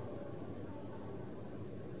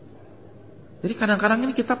 Jadi kadang-kadang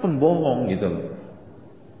ini kita pembohong gitu loh.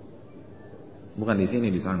 Bukan di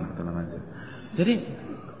sini, di sana, tenang aja. Jadi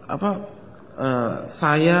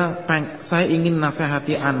saya ingin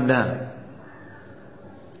nasihati Anda.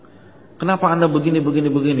 Kenapa Anda begini?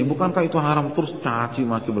 Bukankah itu haram, terus caci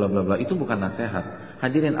maki bla bla bla? Itu bukan nasihat.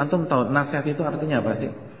 Hadirin, antum tahu nasihat itu artinya apa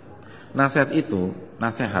sih? Nasihat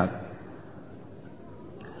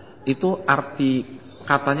itu arti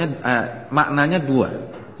katanya maknanya dua.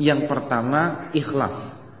 Yang pertama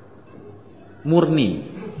ikhlas, murni.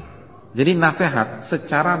 Jadi nasihat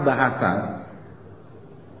secara bahasa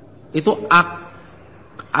itu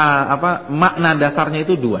makna dasarnya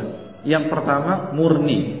itu dua. Yang pertama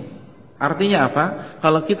murni. Artinya apa?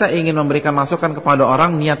 Kalau kita ingin memberikan masukan kepada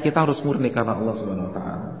orang, niat kita harus murni karena Allah Subhanahu wa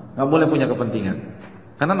taala. Enggak boleh punya kepentingan.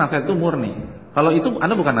 Karena nasihat itu murni. Kalau itu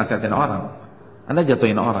Anda bukan nasihatin orang, Anda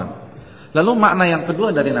jatuhin orang. Lalu makna yang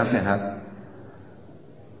kedua dari nasihat,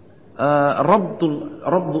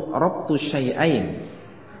 rabtu syai'ain.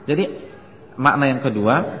 Jadi makna yang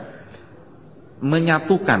kedua,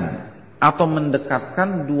 menyatukan atau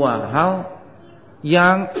mendekatkan dua hal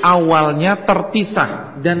yang awalnya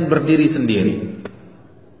terpisah dan berdiri sendiri.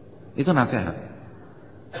 Itu nasihat.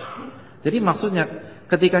 Jadi maksudnya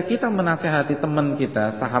ketika kita menasihati teman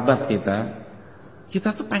kita, sahabat kita,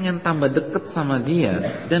 kita tuh pengen tambah deket sama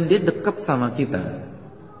dia dan dia deket sama kita.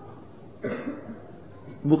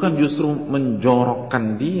 Bukan justru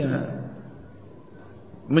menjorokkan dia,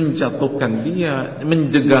 menjatuhkan dia,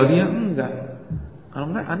 menjegal dia, enggak. Kalau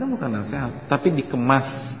enggak, Anda bukan nasihat, tapi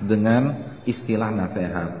dikemas dengan istilah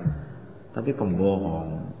nasihat, tapi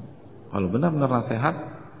pembohong. Kalau benar-benar nasihat,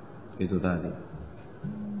 itu tadi.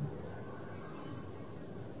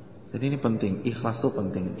 Jadi ini penting, ikhlas itu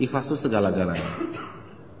penting. Ikhlas itu segala-galanya.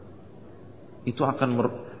 Itu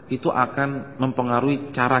akan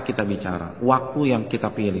mempengaruhi cara kita bicara, waktu yang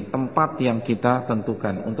kita pilih, tempat yang kita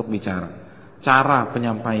tentukan untuk bicara, cara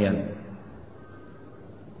penyampaian,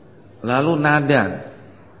 lalu nada.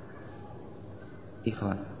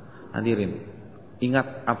 Ikhlas. Hadirin,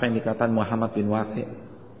 ingat apa yang dikatakan Muhammad bin Wasi'.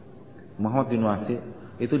 Muhammad bin Wasi'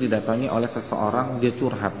 itu didatangi oleh seseorang, dia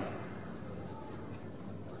curhat.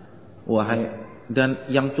 Dan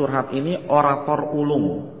yang curhat ini orator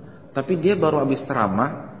ulung, tapi dia baru habis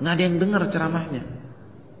ceramah, nggak ada yang dengar ceramahnya,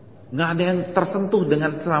 nggak ada yang tersentuh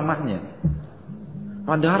dengan ceramahnya.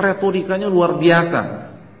 Padahal retorikanya luar biasa.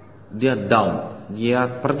 Dia down. Dia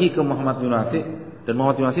pergi ke Muhammad bin Wasi', dan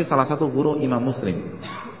Muhammad bin Wasi' salah satu guru Imam Muslim,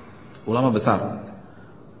 ulama besar.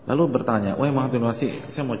 Lalu bertanya, wahai Muhammad bin Wasi',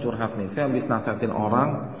 saya mau curhat nih, saya habis nasihatin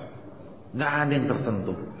orang, nggak ada yang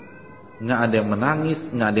tersentuh, nggak ada yang menangis,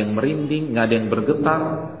 nggak ada yang merinding, nggak ada yang bergetar.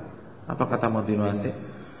 Apa kata Muhammad bin Wasi'?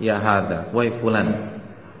 Ya hada, wahai fulan,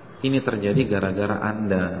 ini terjadi gara-gara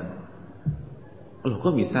Anda. Loh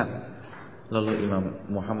kok bisa? Lalu Imam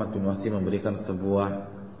Muhammad bin Wasi' memberikan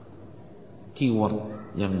sebuah keyword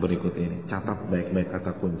yang berikut ini. Catat baik-baik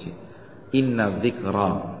kata kunci. Inna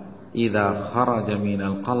dzikra idza kharaja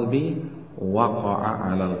minal qalbi waqa'a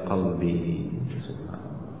 'alal qalbi.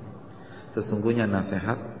 Sesungguhnya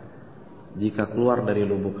nasihat jika keluar dari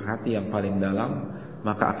lubuk hati yang paling dalam,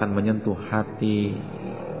 maka akan menyentuh hati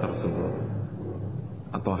tersebut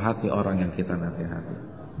atau hati orang yang kita nasihati.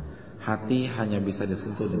 Hati hanya bisa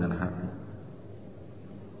disentuh dengan hati.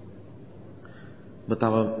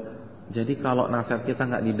 Jadi kalau nasihat kita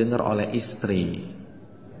nggak didengar oleh istri,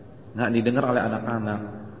 nggak didengar oleh anak-anak,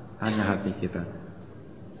 hanya hati kita.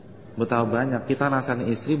 Betapa banyak kita nasihatin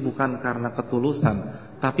istri bukan karena ketulusan,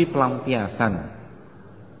 tapi pelampiasan.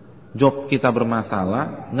 Job kita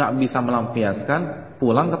bermasalah, nggak bisa melampiaskan,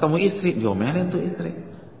 pulang ketemu istri, diomelin tuh istri.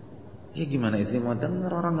 Ya gimana istri mau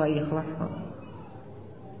denger, orang nggak ikhlas kok.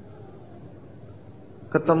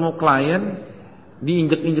 Ketemu klien,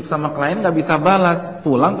 diinjek-injek sama klien nggak bisa balas,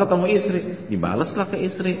 pulang ketemu istri, dibalaslah ke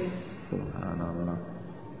istri. Subhanallah.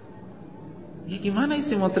 Ya gimana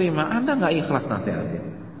istri mau terima? Anda nggak ikhlas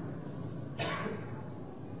nasihatnya.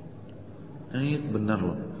 Ini benar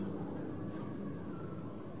loh.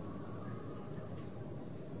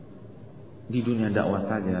 Di dunia dakwah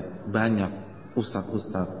saja banyak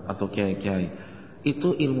ustadz-ustadz atau kiai-kiai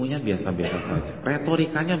itu ilmunya biasa-biasa saja,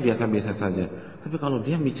 retorikanya biasa-biasa saja, tapi kalau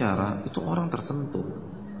dia bicara itu orang tersentuh.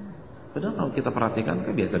 Padahal kalau kita perhatikan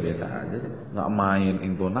kan biasa-biasa aja, nggak main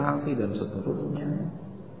intonasi dan seterusnya.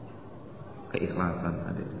 Keikhlasan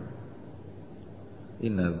ada.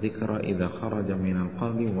 Inna dzikra idza kharaja minal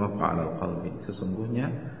qalbi waqa'a al qalbi. Sesungguhnya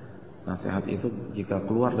nasihat itu jika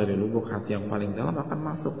keluar dari lubuk hati yang paling dalam akan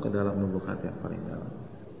masuk ke dalam lubuk hati yang paling dalam.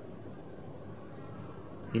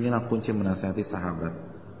 Inilah kunci menasihati sahabat,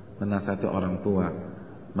 menasihati orang tua,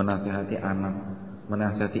 menasihati anak,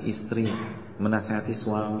 menasihati istri, menasihati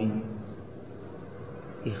suami.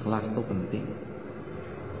 Ikhlas itu penting.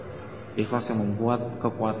 Ikhlas yang membuat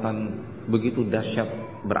kekuatan begitu dahsyat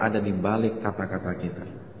berada di balik kata-kata kita.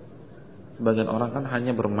 Sebagian orang kan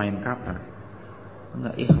hanya bermain kata,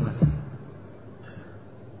 enggak ikhlas.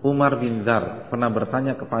 Umar bin Dzar pernah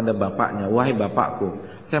bertanya kepada bapaknya, "Wahai bapakku,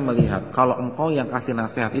 saya melihat kalau engkau yang kasih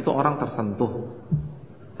nasihat itu orang tersentuh.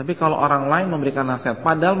 Tapi kalau orang lain memberikan nasihat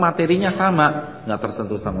padahal materinya sama, enggak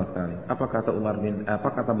tersentuh sama sekali." Apa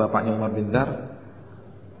kata bapaknya Umar bin Dzar?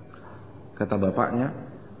 Kata bapaknya,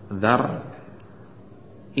 "Dzar,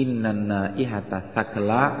 innan naihata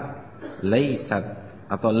thaqla laysat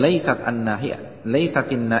atau laysat an-naihah,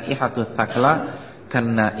 laysatin naihatu thaqla kan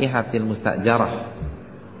naihatil mustajarah."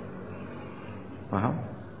 Paham?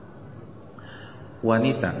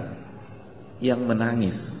 Wanita yang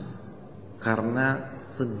menangis karena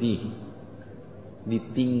sedih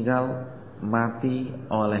ditinggal mati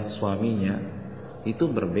oleh suaminya itu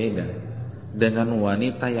berbeda dengan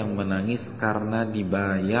wanita yang menangis karena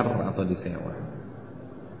dibayar atau disewa.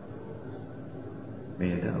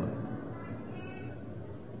 Beda loh.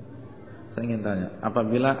 Saya ingin tanya,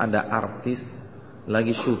 apabila ada artis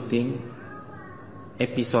lagi syuting,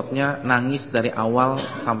 episodenya nangis dari awal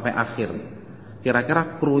sampai akhir,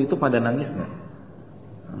 kira-kira kru itu pada nangis nggak?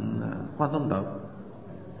 Enggak. Kok antum tahu?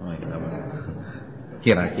 Oh ya,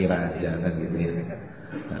 kira-kira aja kan gitu ya.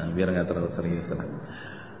 Nah, biar nggak terlalu serius lah.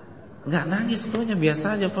 Nggak nangis, krunya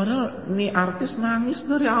biasa aja. Padahal ini artis nangis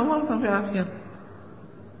dari awal sampai akhir.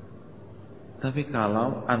 Tapi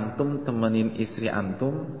kalau antum temenin istri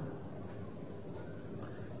antum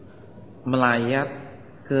melayat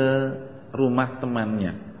ke rumah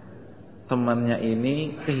temannya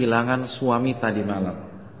ini kehilangan suami tadi malam,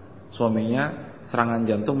 suaminya serangan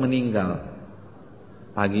jantung meninggal,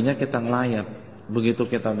 paginya kita ngelayat, begitu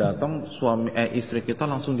kita datang istri kita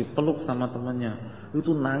langsung dipeluk sama temannya,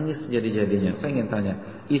 itu nangis jadi-jadinya. Saya ingin tanya,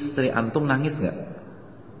 istri antum nangis nggak?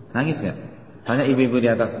 Nangis nggak? Tanya ibu-ibu di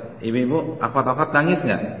atas, ibu-ibu akhwat-akhwat nangis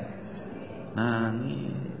nggak?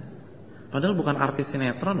 Nangis. Padahal bukan artis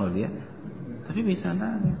sinetron loh dia, tapi bisa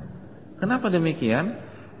nangis. Kenapa demikian?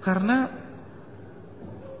 Karena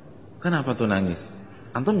kenapa tuh nangis?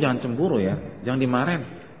 Antum jangan cemburu ya, jangan dimarahin.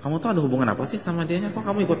 Kamu tuh ada hubungan apa sih sama dianya? Kok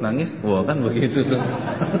kamu ikut nangis? Wah kan begitu tuh.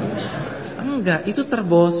 Enggak, itu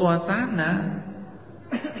terbawa suasana.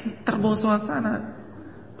 Terbawa suasana.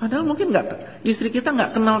 Padahal mungkin istri kita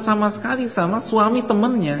nggak kenal sama sekali sama suami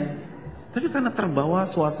temennya, tapi karena terbawa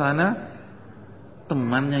suasana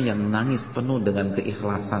temannya yang nangis penuh dengan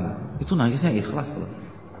keikhlasan, itu nangisnya ikhlas loh.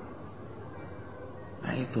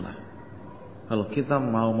 Nah itulah, kalau kita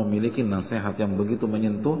mau memiliki nasihat yang begitu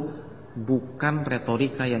menyentuh, bukan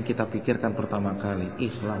retorika yang kita pikirkan pertama kali,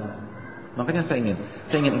 ikhlas. Makanya saya ingin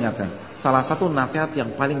ingatkan, salah satu nasihat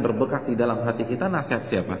yang paling berbekas di dalam hati kita, nasihat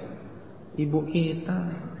siapa? Ibu kita,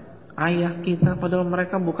 ayah kita. Padahal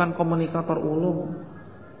mereka bukan komunikator ulum,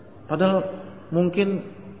 padahal mungkin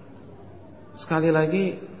sekali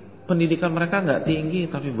lagi pendidikan mereka nggak tinggi,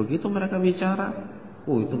 tapi begitu mereka bicara,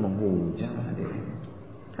 Itu menghujat.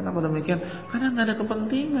 Kenapa demikian? Karena nggak ada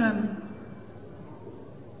kepentingan.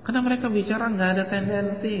 Karena mereka bicara nggak ada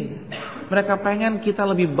tendensi. Mereka pengen kita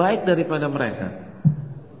lebih baik daripada mereka.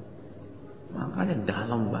 Makanya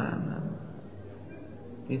dalam banget.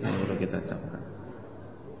 Itu yang perlu kita camkan.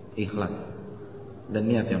 Ikhlas dan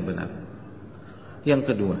niat yang benar.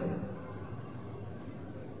 Yang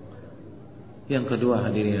kedua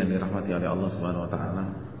hadirin yang dirahmati oleh Allah Subhanahu wa taala.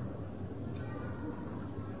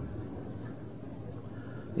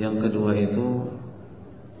 Yang kedua itu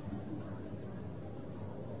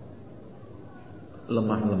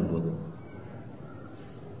lemah lembut.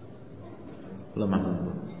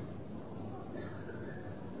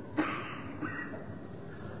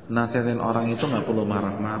 Nasihatin orang itu gak perlu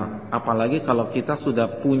marah-marah. Apalagi kalau kita sudah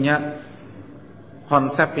punya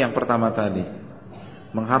konsep yang pertama tadi,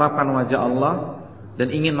 mengharapkan wajah Allah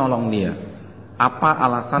dan ingin nolong dia. Apa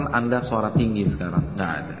alasan Anda suara tinggi sekarang?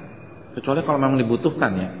 Gak ada. Kecuali kalau memang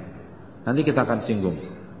dibutuhkan ya. Nanti kita akan singgung.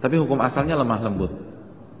 Tapi hukum asalnya lemah lembut.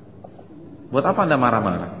 Buat apa Anda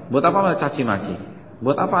marah-marah? Buat apa Anda caci maki?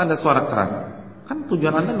 Buat apa Anda suara keras? Kan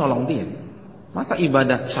tujuan Anda nolong dia. Masa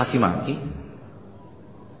ibadah caci maki?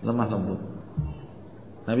 Lemah lembut.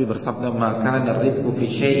 Nabi bersabda, "Maka narifku fi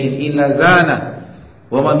syai'in illa zana,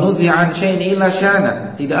 wa man nuzi'a an syai'in illa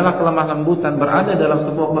syana." Tidaklah kelemah lembutan berada dalam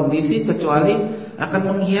sebuah kondisi kecuali akan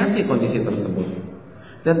menghiasi kondisi tersebut.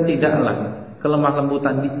 Dan tidaklah kelemah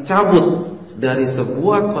lembutan dicabut dari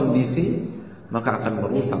sebuah kondisi, maka akan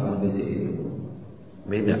merusak kondisi itu.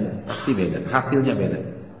 Beda, pasti beda, hasilnya beda.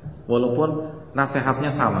 Walaupun nasihatnya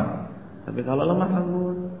sama, tapi kalau lemah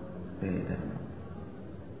lembut beda.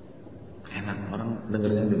 Enak, orang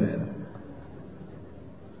dengarnya juga enak.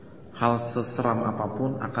 Hal seseram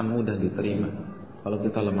apapun akan mudah diterima kalau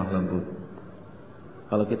kita lemah lembut,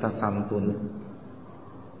 kalau kita santun.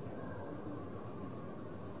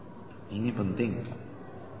 Ini penting.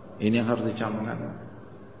 Ini yang harus dicamkan.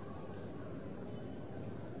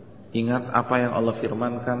 Ingat apa yang Allah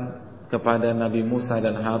firmankan kepada Nabi Musa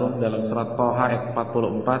dan Harun dalam surat Thaha ayat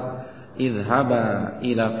 44, "Idhhaba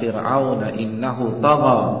ila fir'auna innahu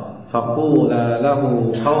tagha faqula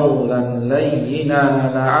lahu qawlan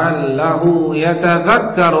layyina la'allahu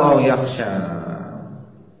yatadhakkaru aw yakhsha."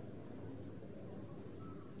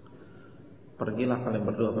 Pergilah kalian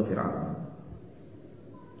berdua ke Fir'aun,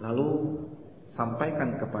 lalu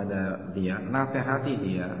sampaikan kepada dia, nasihati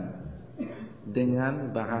dia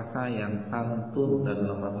dengan bahasa yang santun dan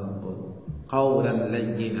lemah lembut. Qawlan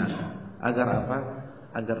layyina. Agar apa?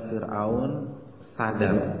 Agar Fir'aun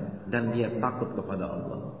sadar dan dia takut kepada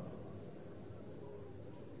Allah.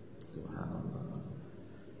 Subhanallah.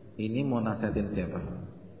 Ini mau nasihatin siapa?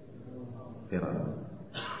 Fir'aun.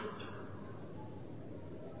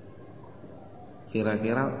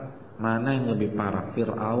 Kira-kira mana yang lebih parah,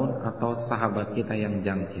 Fir'aun atau sahabat kita yang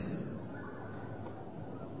jangkis?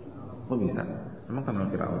 Kok bisa? Emang kenal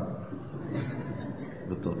Fir'aun?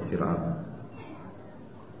 Betul, Fir'aun.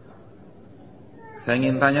 Saya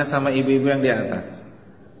ingin tanya sama ibu-ibu yang di atas,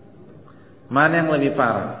 mana yang lebih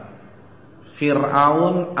parah,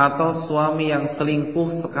 Fir'aun atau suami yang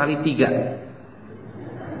selingkuh sekali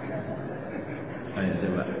 3? Ayo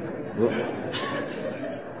coba, Bu.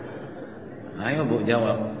 Ayo Bu,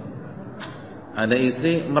 jawab. Ada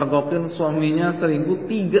istri mergokin suaminya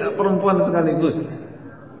selingkuh 3 perempuan sekaligus.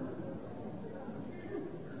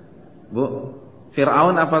 Bu,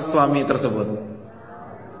 Fir'aun apa suami tersebut?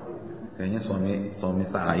 Kayaknya suami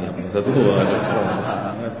saya. Satu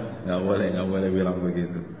banget. Nggak boleh bilang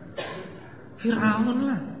begitu. Fir'aun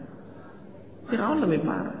lah. Fir'aun lebih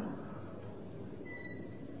parah.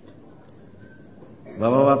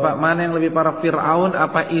 Bapak-bapak, mana yang lebih parah, Fir'aun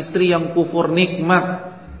apa istri yang kufur nikmat,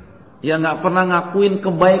 yang nggak pernah ngakuin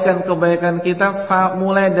kebaikan-kebaikan kita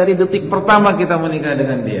mulai dari detik pertama kita menikah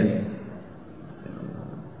dengan dia?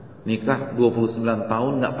 Nikah 29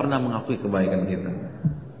 tahun gak pernah mengakui kebaikan kita.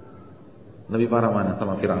 Lebih parah mana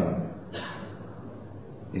sama Fir'aun?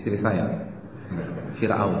 Istri saya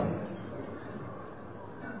Fir'aun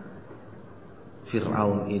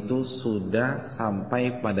itu sudah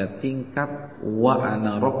sampai pada tingkat wa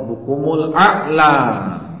ana rabbukumul a'la,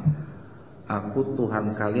 aku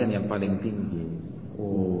Tuhan kalian yang paling tinggi.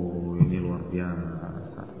 Oh, ini luar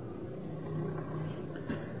biasa.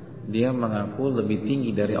 Dia mengaku lebih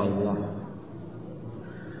tinggi dari Allah.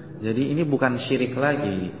 Jadi ini bukan syirik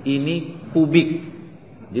lagi, ini kubik.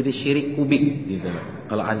 Jadi syirik kubik gitu.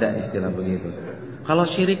 Kalau ada istilah begitu. Kalau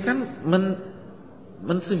syirik kan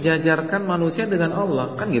mensejajarkan manusia dengan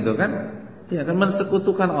Allah, kan gitu kan? Dia kan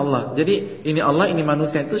mensekutukan Allah. Jadi ini Allah, ini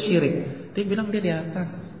manusia, itu syirik. Dia bilang dia di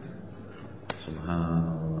atas.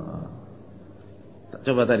 Subhanallah.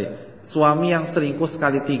 Coba tadi, suami yang selingkuh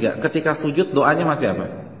sekali 3, ketika sujud doanya masih apa?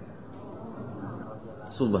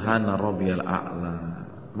 Subhana rabbiyal a'la,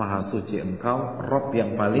 maha suci engkau, Rabb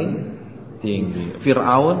yang paling tinggi.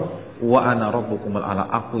 Fir'aun, wa ana rabbukumul a'la,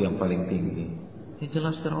 aku yang paling tinggi. Ya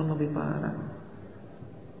jelas Fir'aun lebih parah.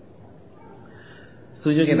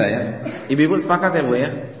 Setuju kita ya? Ibu-ibu sepakat ya Bu ya?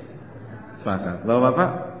 Sepakat. Bapak-bapak,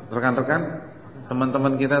 rekan-rekan,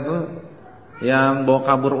 teman-teman kita tuh yang bawa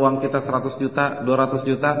kabur uang kita 100 juta, 200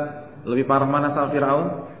 juta, lebih parah mana sama Fir'aun?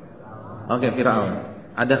 Oke, Fir'aun.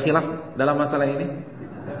 Ada khilaf dalam masalah ini?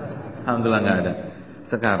 Alhamdulillah enggak ada.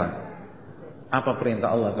 Sekarang, apa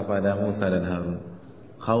perintah Allah kepada Musa dan Harun?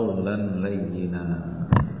 Qaulan layyina.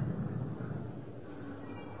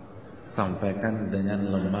 Sampaikan dengan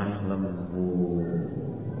lemah lembut.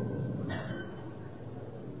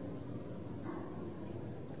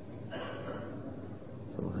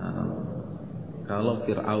 Subhanallah. Kalau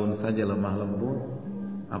Fir'aun saja lemah lembut,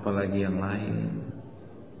 apalagi yang lain.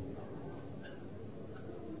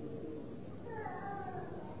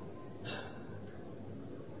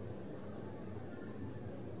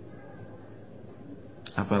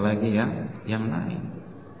 Apalagi ya yang lain.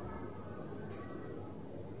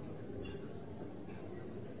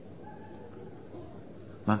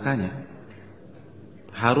 Makanya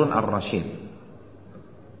Harun ar-Rasyid,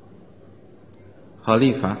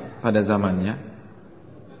 khalifah pada zamannya,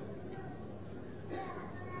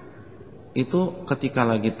 itu ketika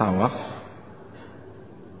lagi tawaf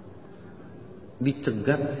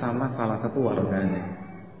dicegat sama salah satu warganya.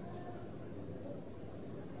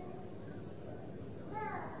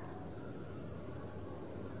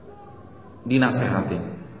 Dinasehatin,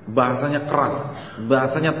 bahasanya keras,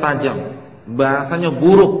 bahasanya tajam, bahasanya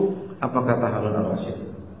buruk. Apa kata Harun ar-Rasyid?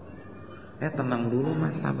 Tenang dulu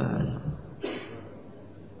mas, sabar.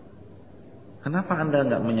 Kenapa anda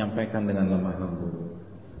gak menyampaikan dengan lemah lembut?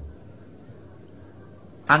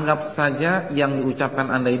 Anggap saja yang diucapkan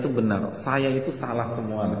anda itu benar, saya itu salah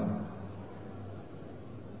semua.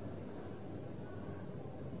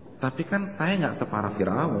 Tapi kan saya gak separah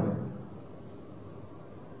Fir'aun.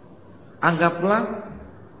 Anggaplah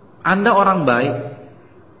anda orang baik,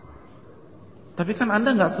 tapi kan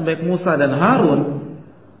anda gak sebaik Musa dan Harun.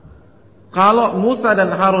 Kalau Musa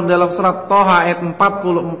dan Harun dalam surat Thaha ayat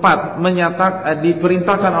 44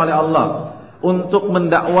 diperintahkan oleh Allah untuk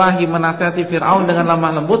mendakwahi, menasihati Fir'aun dengan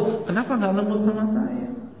lemah lembut, kenapa gak lembut sama saya?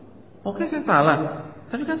 Oke, saya salah,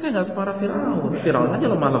 tapi kan saya gak separah Fir'aun. Fir'aun aja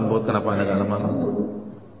lemah lembut, kenapa anda gak lemah lembut?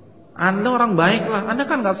 Anda orang baik lah, anda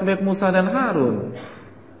kan gak sebaik Musa dan Harun.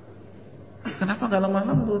 Kenapa gak lemah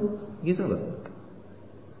lembut? Gitu loh.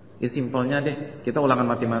 Ya simpelnya deh, kita ulangan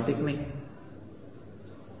matematik nih.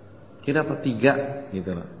 Kita dapat 3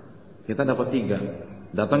 gitu loh. Kita dapat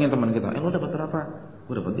 3. Datangin teman kita, lo dapat berapa?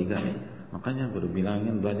 Gue dapat 3 nih. Makanya gue udah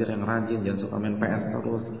bilangin belajar yang rajin, jangan suka main PS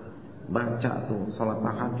terus. Baca tuh, sholat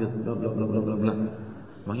tahajud, bla bla bla bla bla.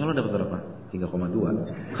 Makanya lo dapat berapa?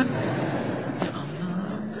 3,2. Kan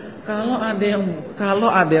Kalau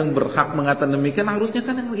ada yang berhak mengatakan demikian, harusnya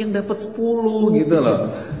kan yang dapat 10 gitu loh.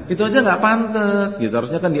 Itu aja nggak pantas gitu.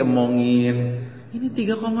 Harusnya kan diemongin. Ini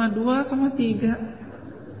 3,2 sama 3.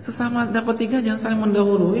 Sesama dapat 3 jangan saling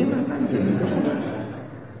mendahului lah kan.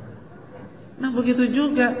 Nah begitu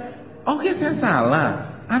juga. Oke, saya salah.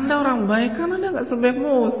 Anda orang baik kan, Anda nggak sebaik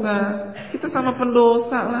Musa. Kita sama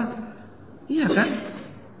pendosa lah. Iya kan?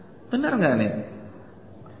 Benar nggak nih?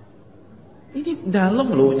 Ini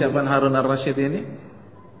dalam loh ucapan Harun ar-Rasyid ini.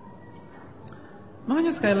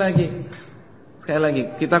 Makanya sekali lagi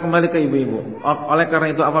kita kembali ke ibu-ibu. Oleh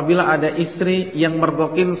karena itu apabila ada istri yang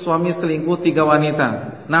mergokin suami selingkuh 3 wanita,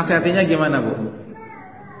 nasihatinya gimana Bu?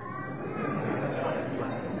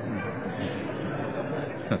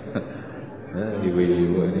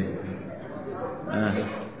 Ibu-ibu ini.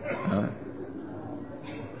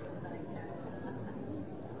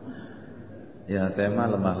 Ya saya mah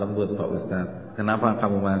lemah lembut Pak Ustadz. Kenapa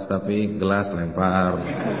kamu mas? Tapi gelas lempar,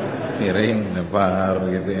 piring lempar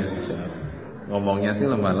gitu ya. Ngomongnya sih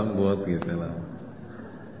lemah lembut gitu lah.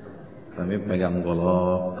 Tapi pegang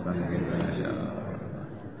golok kan gitu, Masya Allah.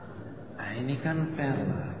 Nah ini kan fair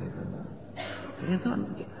lah gitu. Itu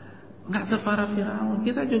nggak separah Fir'aun.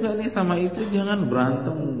 Kita juga nih sama istri jangan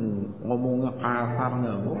berantem, ngomongnya kasar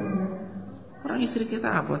nggak boleh. Orang istri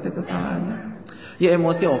kita apa sih kesalahannya? Ya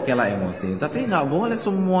emosi oke lah emosi, tapi nggak boleh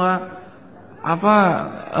semua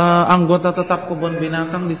anggota tetap kebun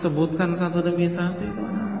binatang disebutkan satu demi satu itu.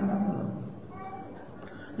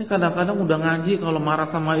 Ini kadang-kadang udah ngaji kalau marah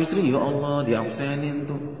sama istri, ya Allah diabsenin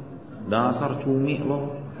tuh. Dasar cumi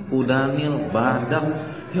lo, udanil, badak.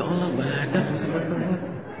 Ya Allah badak disebut-sebut.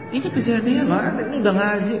 Ini kejadian lah, ini udah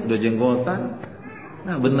ngaji, udah jenggotan.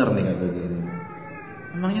 Nah benar nih kayak begini.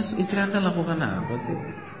 Emangnya istri Anda lakukan apa sih?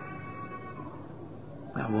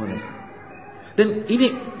 Nggak boleh. Dan ini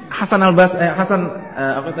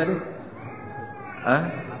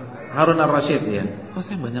Harun Ar-Rasyid ya. Kok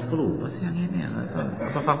saya banyak lupa sih yang ini ya?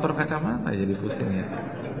 Apa faktor kacamata jadi pusing ya?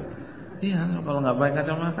 Iya, kalau nggak pakai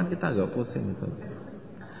kacamata kan kita agak pusing itu.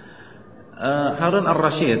 Harun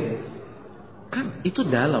Ar-Rasyid kan itu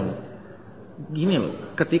dalam. Gini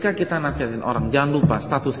loh, ketika kita nasihatin orang, jangan lupa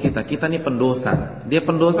status kita nih pendosa. Dia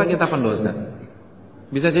pendosa, kita pendosa.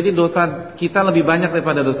 Bisa jadi dosa kita lebih banyak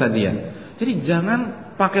daripada dosa dia. Jadi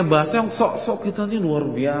jangan pakai bahasa yang sok-sok kita ini luar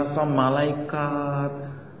biasa, malaikat,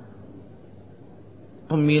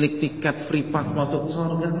 pemilik tiket free pass masuk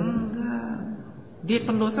surga. Enggak. Dia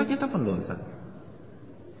pendosa, kita pendosa.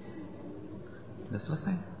 Udah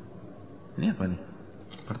selesai. Ini apa nih?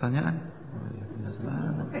 Pertanyaan?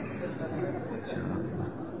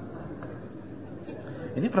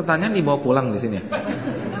 Ini pertanyaan dibawa pulang di sini ya?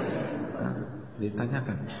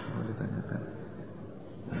 Ditanyakan.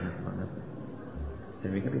 Saya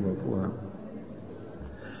pikir dibawa pulang.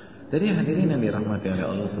 Jadi hadirin yang dirahmati oleh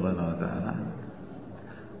Allah Subhanahu wa taala,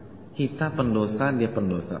 kita pendosa, dia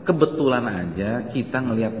pendosa. Kebetulan aja kita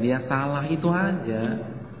ngelihat dia salah, itu aja.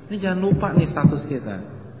 Ini jangan lupa nih status kita.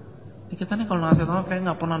 Ini kita nih kalau nasihat orang kayak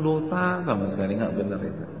nggak pernah dosa sama sekali, nggak benar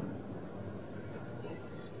itu.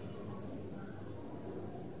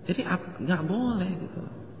 Jadi nggak boleh gitu,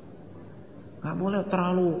 nggak boleh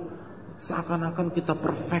terlalu seakan-akan kita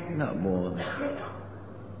perfect, nggak boleh.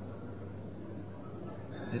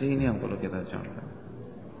 Jadi ini yang perlu kita ucapkan.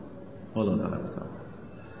 Allah taala.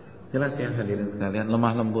 Jelas ya hadirin sekalian,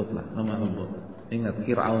 lemah lembut lah, lemah lembut. Ingat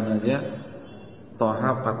Fir'aun aja Toha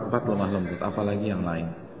 44 lemah lembut, apalagi yang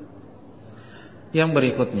lain. Yang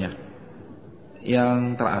berikutnya,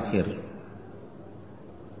 yang terakhir,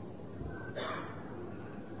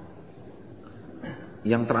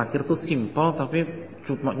 yang terakhir tuh simpel tapi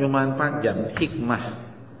cuma panjang. Hikmah.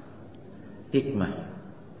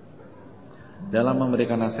 Dalam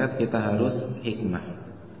memberikan nasihat kita harus hikmah.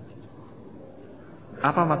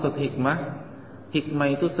 Apa maksud hikmah? Hikmah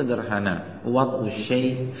itu sederhana, wad'u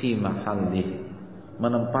syai' fi mahallih,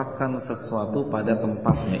 menempatkan sesuatu pada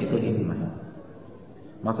tempatnya, itu hikmah.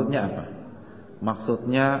 Maksudnya apa?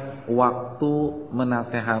 Maksudnya waktu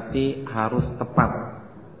menasehati harus tepat.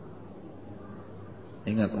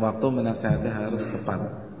 Ingat, waktu menasehati harus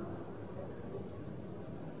tepat.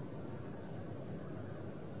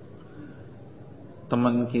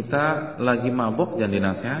 Teman kita lagi mabuk jangan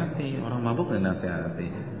dinasehati. Orang mabuk dinasehati.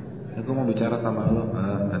 Aku mau bicara sama lo,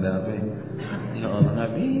 ada apa? Ya Allah,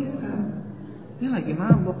 nggak bisa. Ini lagi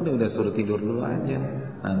mabuk, dia udah suruh tidur dulu aja.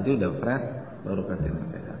 Nanti udah fresh baru kasih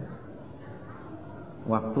nasihat.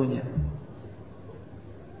 Waktunya.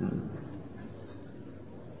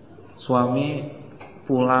 Suami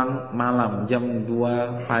pulang malam, jam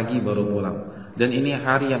 2 pagi baru pulang. Dan ini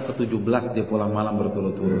hari yang ke-17 dia pulang malam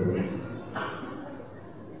berturut-turut.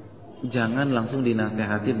 Jangan langsung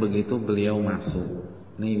dinasehati begitu beliau masuk.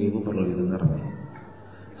 Nih ibu perlu didengar nih.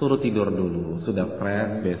 Suruh tidur dulu, sudah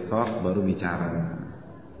fresh, besok baru bicara.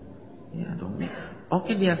 Ya dong.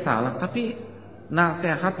 Oke dia salah, tapi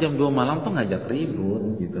nasihat jam 2 malam tuh ngajak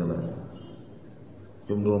ribut gitu loh.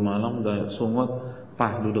 Jam 2 malam udah sungut,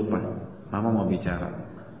 "Pak, duduk Pak. Mama mau bicara."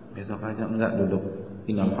 Besok aja enggak, duduk.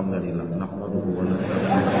 Innalhamdulillah, nahmaduhu wa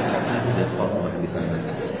nasta'inuhu. Dia khotbah di sana.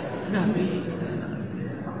 Enggak bisa.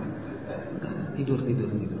 Tidur.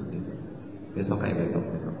 Besok aja besok.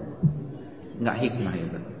 Enggak hikmah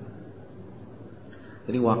itu.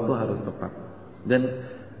 Jadi waktu harus tepat. Dan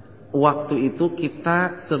waktu itu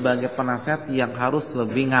kita sebagai penasehat yang harus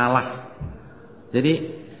lebih ngalah.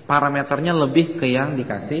 Jadi parameternya lebih ke yang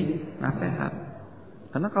dikasih nasihat.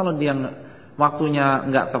 Karena kalau dia waktunya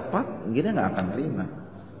nggak tepat, dia nggak akan terima.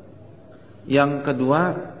 Yang kedua,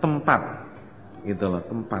 tempat, gitu loh,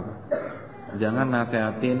 tempat. Jangan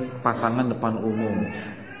nasihatin pasangan depan umum.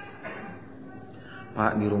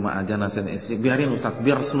 Pak, di rumah aja nasihatin istri, biarin Ustadz,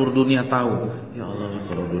 biar seluruh dunia tahu. Ya Allah,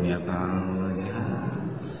 seluruh dunia tahu lagi.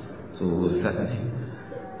 Susah nih.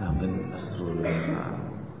 Nggak benar, seluruh dunia tahu.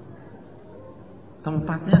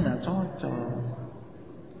 Tempatnya nggak cocok.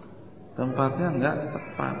 Tempatnya nggak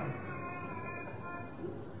tepat.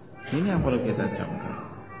 Ini yang perlu kita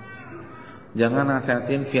camkan. Jangan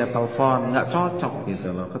nasihatin via telepon, nggak cocok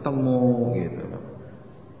gitu loh, ketemu gitu loh.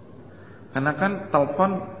 Karena kan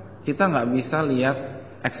telepon kita nggak bisa lihat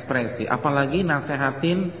ekspresi, apalagi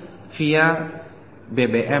nasihatin via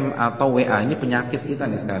BBM atau WA. Ini penyakit kita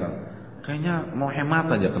nih sekarang. Kayaknya mau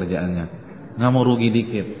hemat aja kerjaannya, nggak mau rugi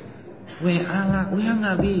dikit. WA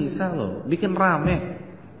nggak bisa loh, bikin rame.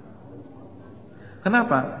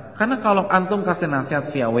 Kenapa? Karena kalau antum kasih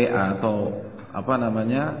nasihat via WA atau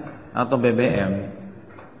atau BBM,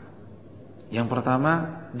 yang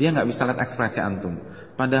pertama dia nggak bisa lihat ekspresi antum.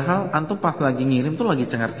 Padahal antum pas lagi ngirim tuh lagi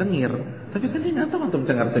cengar-cengir, tapi kan dia nggak tahu antum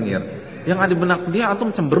cengar-cengir. Yang ada di benak dia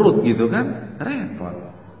antum cemberut gitu kan, repot.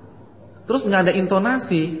 Terus nggak ada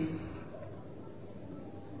intonasi.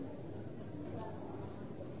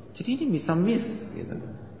 Jadi ini bisa miss gitu.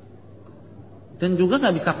 Dan juga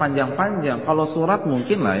nggak bisa panjang-panjang. Kalau surat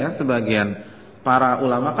mungkin lah ya, sebagian para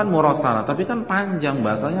ulama kan murasalah, tapi kan panjang,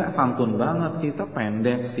 bahasanya santun banget. Kita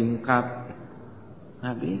pendek, singkat.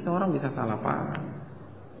 Nggak bisa, orang bisa salah paham.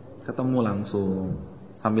 Ketemu langsung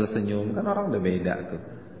sambil senyum, kan orang udah beda tuh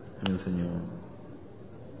sambil senyum.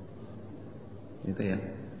 Gitu ya.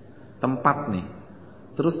 Tempat nih.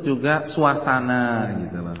 Terus juga suasana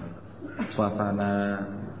gitu loh. Suasana,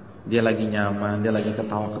 dia lagi nyaman, dia lagi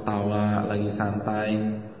ketawa-ketawa, lagi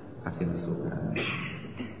santai, kasih masukan.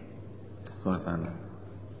 Suasana.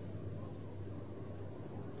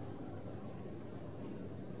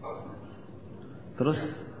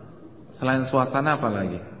 Terus selain suasana apa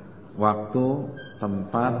lagi? Waktu,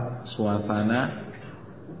 tempat, suasana,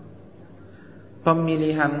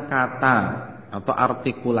 pemilihan kata atau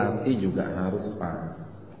artikulasi juga harus pas.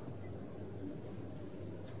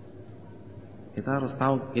 Kita harus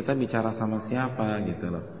tahu kita bicara sama siapa gitu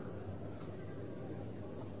loh.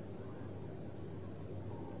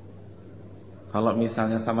 Kalau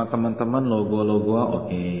misalnya sama teman-teman logo-logo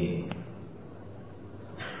oke.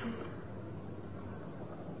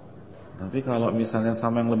 Tapi kalau misalnya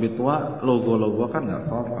sama yang lebih tua, logo-logo kan nggak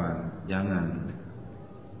sopan. Jangan.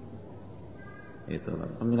 Itu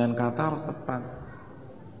pemilihan kata harus tepat.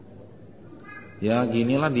 Ya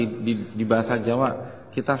ginilah di bahasa Jawa,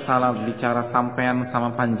 kita salah bicara sampean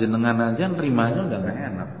sama panjenengan aja, nerimanya udah nggak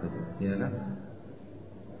enak tuh, ya kan?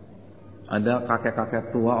 Ada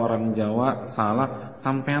kakek-kakek tua orang Jawa salah,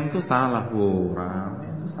 sampean tuh salah,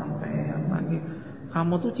 itu sampean lagi.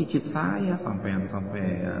 Kamu tuh cicit saya, sampean.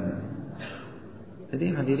 Jadi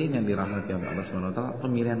hadirin yang dirahmati Allah Subhanahu wa taala,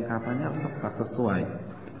 pemilihan katanya harus tepat sesuai.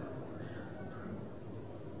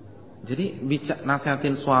 Jadi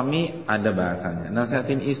nasihatin suami ada bahasanya,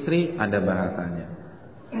 nasihatin istri ada bahasanya.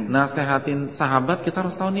 Nasihatin sahabat kita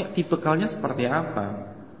harus tahu nih tipikalnya seperti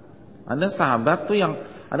apa. Ada sahabat tuh yang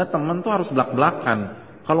ada temen tuh harus belak-belakan.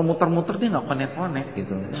 Kalau muter-muter dia nggak connect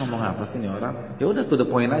gitu. Dia ngomong apa sih nih orang? Ya udah to the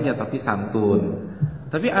point aja tapi santun.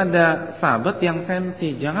 Tapi ada sahabat yang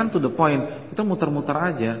sensi, jangan to the point, kita muter-muter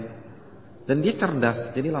aja. Dan dia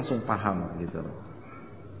cerdas, jadi langsung paham gitu.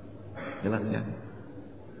 Jelas ya?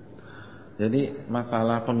 Jadi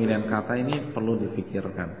masalah pemilihan kata ini perlu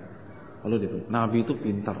difikirkan. Nabi itu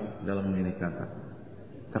pintar dalam memilih kata,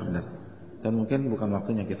 cerdas. Dan mungkin bukan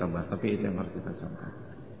waktunya kita bahas, tapi itu yang harus kita contoh.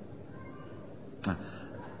 Nah,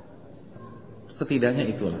 setidaknya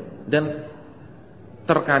itulah. Dan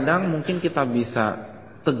terkadang mungkin kita bisa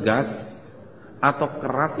tegas atau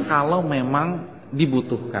keras kalau memang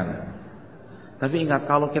dibutuhkan. Tapi ingat,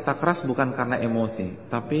 kalau kita keras bukan karena emosi,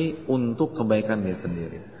 tapi untuk kebaikan dia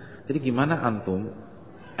sendiri. Jadi gimana antum,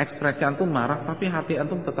 ekspresi antum marah tapi hati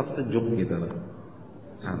antum tetap sejuk gitu loh.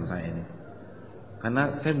 Santai ini.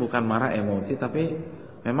 Karena saya bukan marah emosi, tapi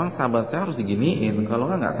memang sahabat saya harus diginiin,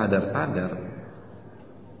 kalau nggak sadar-sadar.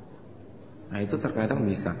 Nah itu terkadang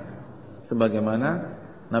bisa. Sebagaimana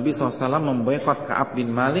Nabi SAW memboikot Ka'ab bin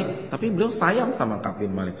Malik, tapi beliau sayang sama Ka'ab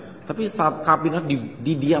bin Malik. Tapi saat Ka'ab bin Malik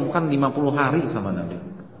didiamkan 50 hari sama Nabi,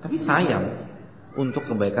 tapi sayang untuk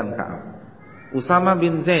kebaikan Ka'ab. Usama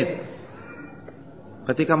bin Zaid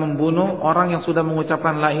ketika membunuh orang yang sudah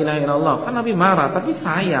mengucapkan la ilaha illallah, kan Nabi marah, tapi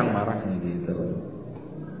sayang marahnya gitu.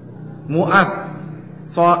 Mu'ad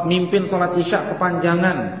mimpin sholat isya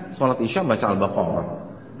kepanjangan, sholat isya baca Al-Baqarah.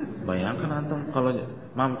 Bayangkan antum kalau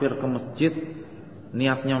mampir ke masjid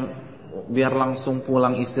niatnya biar langsung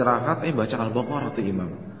pulang istirahat, baca Al-Baqarah tuh imam.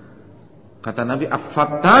 Kata Nabi,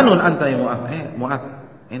 "Affattanun anta ya Mu'ad." Mu'ad,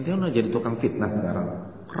 ente udah jadi tukang fitnah sekarang.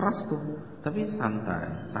 Keras tuh, tapi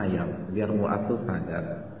santai, sayang, biar Mu'ad tuh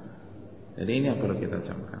sadar. Jadi ini yang perlu kita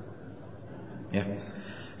camkan. Ya.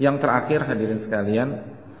 Yang terakhir hadirin sekalian,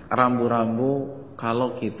 rambu-rambu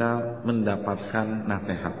kalau kita mendapatkan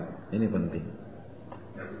nasihat. Ini penting.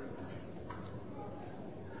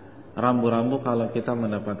 Rambu-rambu kalau kita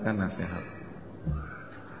mendapatkan nasihat.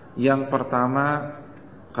 Yang pertama,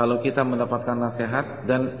 kalau kita mendapatkan nasihat,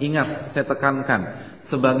 dan ingat, saya tekankan,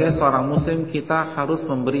 sebagai seorang muslim kita harus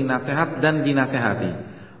memberi nasihat dan dinasihati.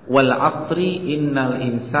 Wal asri innal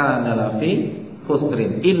insana lafi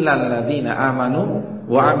khusrin illa alladziina amanu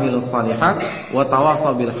wa 'amilus shalihat wa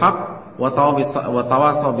tawasaw bil haqq wa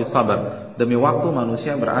tawasaw bis sabr. Demi waktu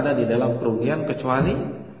manusia berada di dalam kerugian kecuali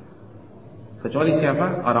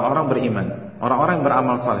siapa? Orang-orang beriman, orang-orang yang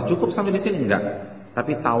beramal saleh. Cukup sampai di sini enggak?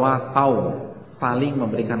 Tapi tawasaw, saling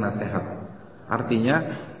memberikan nasihat. Artinya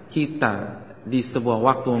kita di sebuah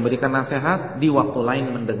waktu memberikan nasihat, di waktu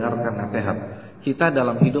lain mendengarkan nasihat. Kita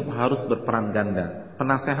dalam hidup harus berperan ganda,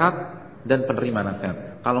 penasehat dan penerima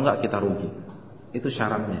nasihat. Kalau enggak kita rugi. Itu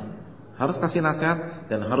syaratnya. Harus kasih nasihat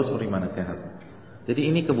dan harus menerima nasihat. Jadi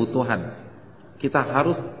ini kebutuhan. Kita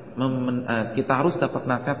harus dapat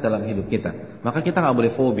nasihat dalam hidup kita. Maka kita enggak boleh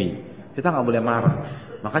fobi, kita enggak boleh marah.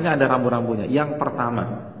 Makanya ada rambu-rambunya. Yang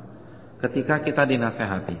pertama, ketika kita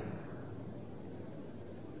dinasehati,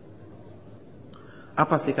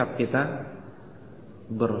 apa sikap kita?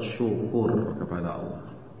 Bersyukur kepada Allah.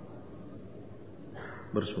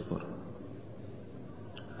 Bersyukur.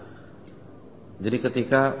 Jadi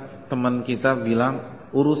ketika teman kita bilang,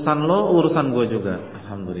 urusan lo, urusan gue juga.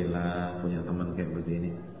 Alhamdulillah punya teman kayak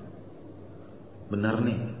begini. Benar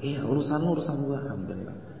nih, iya urusan lo, urusan gue.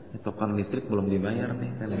 Alhamdulillah. Token listrik belum dibayar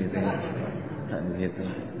nih, kan gitu ya. Kan gitu.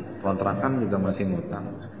 Kontrakan juga masih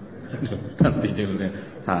ngutang. Nanti juga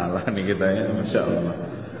salah nih kita ya, Masya Allah.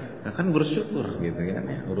 Nah, kan bersyukur gitu kan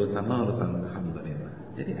ya. Urusan lo, urusan gue. Alhamdulillah.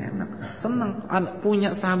 Jadi enak, senang.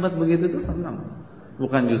 Punya sahabat begitu tuh senang.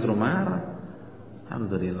 Bukan justru marah.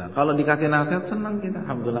 Alhamdulillah. Kalau dikasih nasihat senang kita.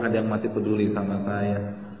 Alhamdulillah ada yang masih peduli sama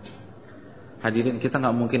saya. Hadirin, kita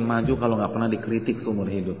gak mungkin maju kalau gak pernah dikritik seumur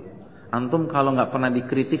hidup. Antum kalau gak pernah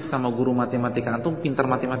dikritik sama guru matematika, antum pintar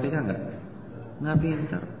matematika gak? Gak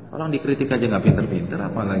pintar. Orang dikritik aja gak pintar-pintar,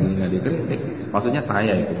 apalagi gak dikritik. Maksudnya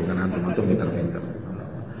saya itu, bukan antum. Antum pintar-pintar.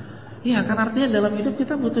 Iya kan, artinya dalam hidup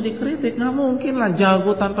kita butuh dikritik. Gak mungkin lah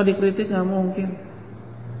jago tanpa dikritik, gak mungkin.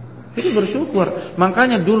 Jadi bersyukur.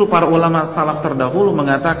 Makanya dulu para ulama salaf terdahulu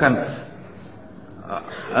mengatakan,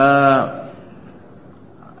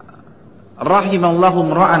 rahimallahu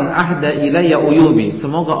mra'an ahda ilayya uyubi.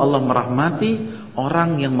 Semoga Allah merahmati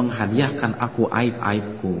orang yang menghadiahkan aku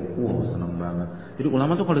aib-aibku. Wow, senang banget. Jadi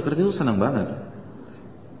ulama tuh kalau dikritik itu senang banget.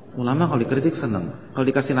 Ulama kalau dikritik senang, kalau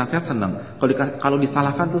dikasih nasihat senang, kalau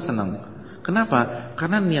disalahkan tuh senang. Kenapa?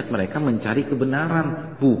 Karena niat mereka mencari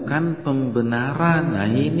kebenaran, bukan pembenaran. Nah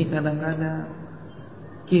ini kadang-kadang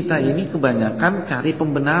kita ini kebanyakan cari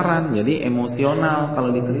pembenaran, jadi emosional kalau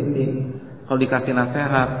dikritik, kalau dikasih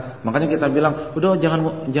nasihat. Makanya kita bilang, udah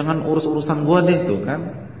jangan urus urusan gua deh tuh kan.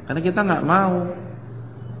 Karena kita nggak mau.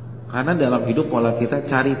 Karena dalam hidup pola kita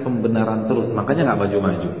cari pembenaran terus, makanya nggak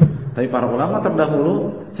maju-maju. Tapi para ulama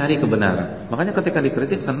terdahulu cari kebenaran. Makanya ketika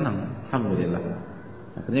dikritik senang, alhamdulillah.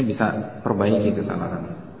 Akhirnya bisa perbaiki kesalahan.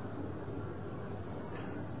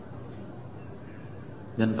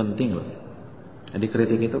 Dan penting loh. Jadi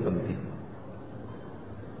kritik itu penting.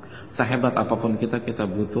 Sehebat apapun kita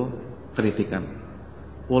butuh kritikan.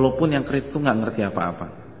 Walaupun yang kritik itu gak ngerti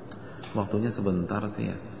apa-apa. Waktunya sebentar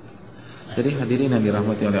sih ya. Jadi hadirin yang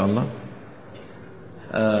dirahmati oleh Allah,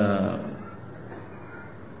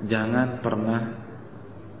 jangan pernah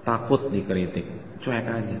takut dikritik. Cuek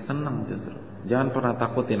aja, senang justru. Jangan pernah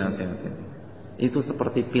takut dinasihatin. Itu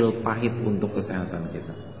seperti pil pahit untuk kesehatan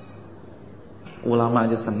kita. Ulama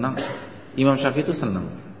aja senang. Imam Syafi'i itu senang.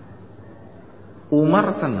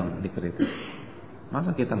 Umar senang dikritik.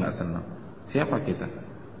 Masa kita gak senang? Siapa kita?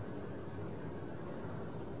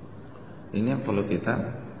 Ini yang perlu kita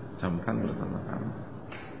camkan bersama-sama.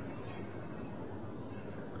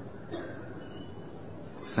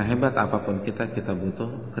 Sehebat apapun kita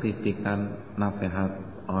butuh kritikan, nasihat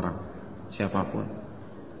orang. Siapapun,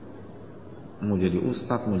 mau jadi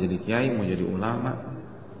ustadz, mau jadi kiai, mau jadi ulama,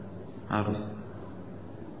 harus.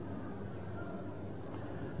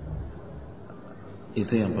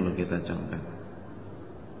 Itu yang perlu kita camkan.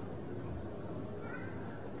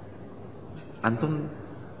 Antum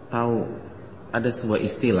tahu ada sebuah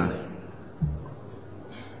istilah.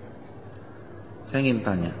 Saya ingin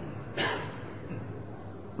tanya,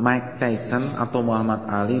 Mike Tyson atau Muhammad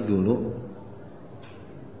Ali dulu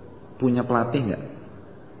punya pelatih nggak?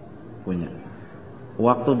 Punya.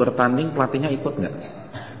 Waktu bertanding pelatihnya ikut nggak?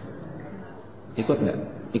 Ikut nggak?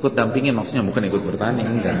 Ikut dampingin maksudnya, bukan ikut bertanding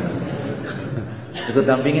enggak. Ikut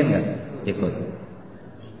dampingin nggak? Ikut.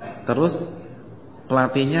 Terus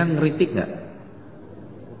pelatihnya ngeritik nggak?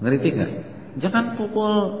 Ngeritik nggak? Jangan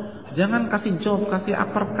pukul, jangan kasih job, kasih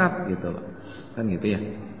uppercut gitu loh. Kan gitu ya.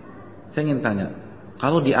 Saya ingin tanya,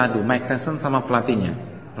 kalau diadu Mike Tyson sama pelatihnya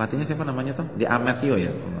siapa namanya tuh? Di Amatio ya,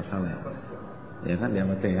 kalau nggak salah. Ya kan di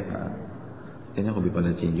Amatio ya. Kayaknya hobi pada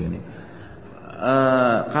cinju nih.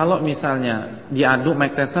 Kalau misalnya diadu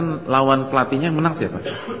Mike Tyson lawan pelatihnya, menang siapa?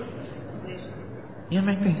 Ya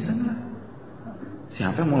Mike Tyson lah.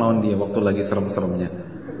 Siapa yang mau lawan dia waktu lagi serem-seremnya?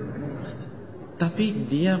 Tapi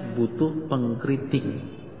dia butuh pengkritik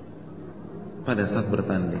pada saat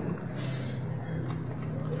bertanding.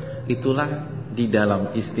 Itulah di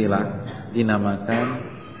dalam istilah dinamakan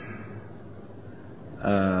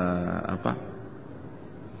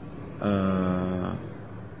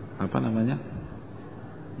apa namanya?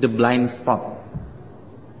 The blind spot.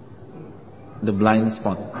 The blind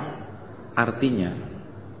spot. Artinya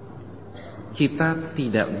kita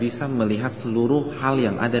tidak bisa melihat seluruh hal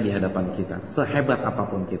yang ada di hadapan kita, sehebat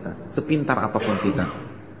apapun kita, sepintar apapun kita.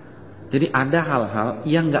 Jadi ada hal-hal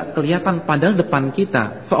yang gak kelihatan padahal depan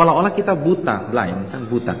kita, seolah-olah kita buta, blind, kan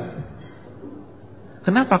buta.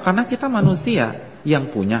 Kenapa? Karena kita manusia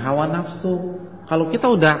yang punya hawa nafsu. Kalau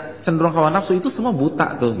kita udah cenderung hawa nafsu, itu semua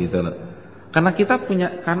buta tuh gitu loh. Karena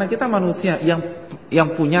kita manusia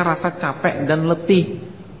yang punya rasa capek dan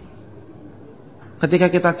letih.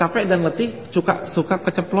 Ketika kita capek dan letih, suka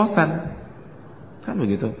keceplosan, kan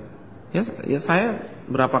begitu? Ya saya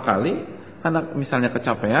berapa kali, karena misalnya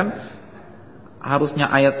kecapean,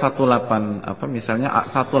 harusnya ayat 186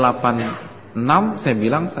 saya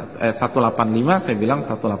bilang 185, saya bilang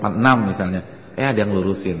 186 misalnya. Ada yang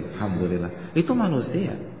lurusin, alhamdulillah. Itu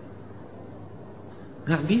manusia.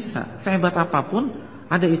 Gak bisa, sehebat apapun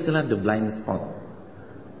ada istilah the blind spot.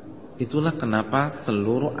 Itulah kenapa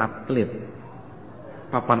seluruh atlet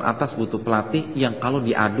papan atas butuh pelatih yang kalau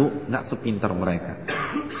diadu gak sepintar mereka.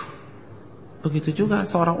 Begitu juga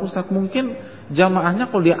seorang ustadz, mungkin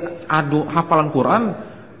jamaahnya kalau dia adu hafalan Quran,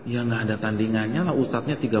 ya gak ada tandingannya lah.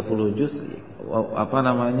 Ustadznya 30 juz,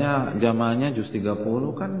 jamaahnya juz 30,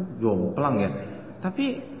 kan jomplang ya.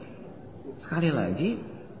 Tapi sekali lagi,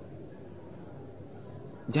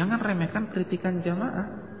 jangan remehkan kritikan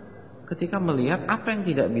jamaah ketika melihat apa yang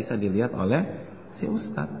tidak bisa dilihat oleh si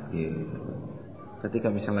ustadz gitu.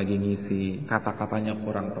 Ketika misalnya lagi ngisi, kata-katanya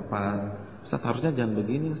kurang tepat, Ustadz harusnya jangan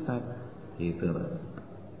begini Ustadz, gitu.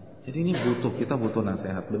 Jadi ini kita butuh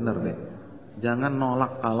nasihat, bener deh. Jangan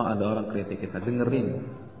nolak kalau ada orang kritik kita, dengerin.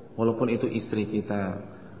 Walaupun itu istri kita,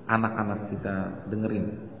 anak-anak kita,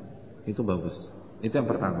 dengerin. Itu bagus. Itu yang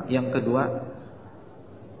pertama. Yang kedua,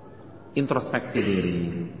 introspeksi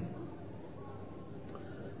diri.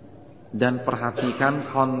 Dan perhatikan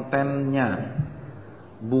kontennya,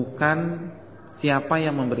 bukan siapa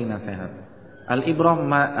yang memberi nasihat. Al-ibrah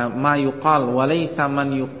ma yuqal wa laysa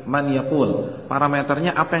man yaqul.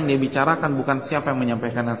 Parameternya apa yang dia bicarakan, bukan siapa yang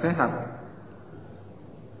menyampaikan nasihat.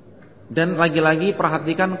 Dan lagi-lagi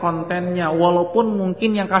perhatikan kontennya, walaupun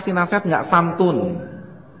mungkin yang kasih nasihat enggak santun,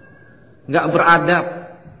 enggak beradab,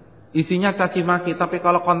 isinya caci maki, tapi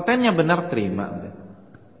kalau kontennya benar, terima.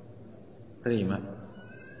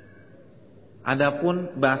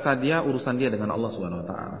 Adapun bahasa dia, urusan dia dengan Allah Subhanahu wa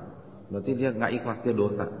taala. Berarti dia gak ikhlas, dia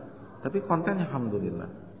dosa. Tapi kontennya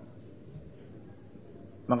alhamdulillah.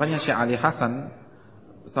 Makanya Syekh Ali Hasan,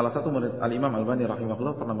 salah satu murid Al-Imam Al-Albani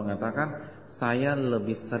rahimahullah, pernah mengatakan, saya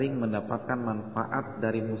lebih sering mendapatkan manfaat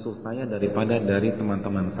dari musuh saya daripada dari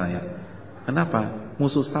teman-teman saya. Kenapa?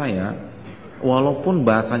 Musuh saya walaupun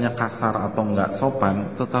bahasanya kasar atau gak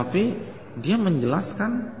sopan, tetapi dia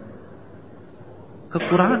menjelaskan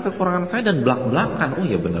kekurangan-kekurangan saya dan belak-belakan. Oh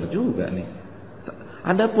ya benar juga nih.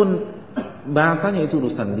 Adapun bahasanya itu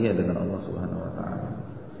urusan dia dengan Allah Subhanahu wa taala.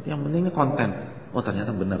 Yang penting konten. Oh ternyata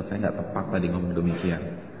benar, saya enggak tepat tadi ngomong demikian.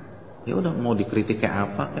 Ya udah, mau dikritik kayak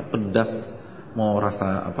apa, kayak pedas, mau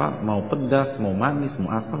rasa apa, mau pedas, mau manis, mau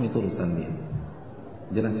asam, itu urusan dia.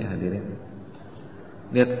 Jelas ya hadirin.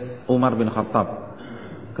 Lihat Umar bin Khattab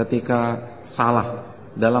ketika salah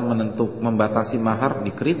dalam membatasi mahar,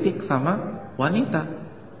 dikritik sama wanita.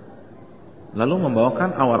 Lalu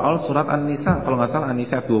membawakan awal-awal surat An-Nisa, kalau nggak salah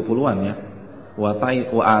An-Nisa 20-an ya. Wa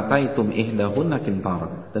ataitum ihdahunna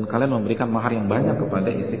qintara, dan kalian memberikan mahar yang banyak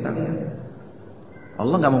kepada istri kalian.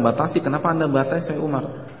 Allah nggak membatasi, kenapa Anda batasi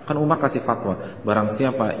Umar? Kan Umar kasih fatwa, barang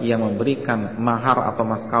siapa yang memberikan mahar atau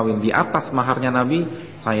mas kawin di atas maharnya Nabi,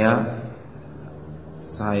 saya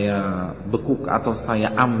bekuk atau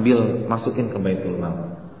saya ambil, masukin ke Baitul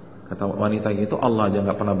Mal. Kata wanita gitu, Allah aja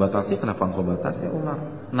gak pernah batasi, kenapa engkau batasi ya Umar?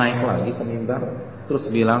 Naik lagi ke mimbar, terus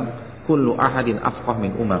bilang, kullu ahadin afqah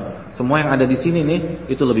min Umar. Semua yang ada di sini nih,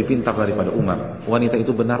 itu lebih pintar daripada Umar. Wanita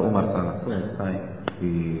itu benar, Umar salah. Selesai.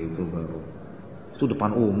 Itu baru. Itu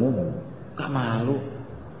depan umum. Gak malu.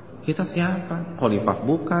 Kita siapa? Khalifah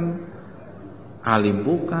bukan, alim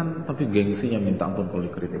bukan, tapi gengsinya minta ampun kalau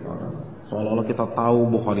dikritik orang. Seolah-olah kita tahu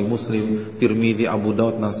Bukhari, Muslim, Tirmidzi, Abu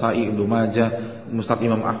Daud, Nasai, Ibnu Majah, Musnad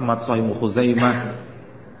Imam Ahmad, Sahih Khuzaimah.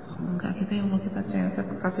 Enggak, kita yang mau kita cetak,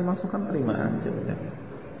 kasih masukan, terima aja udah.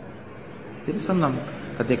 Jadi senang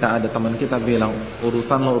ketika ada teman kita bilang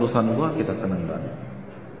urusan lo urusan gua, kita senang banget.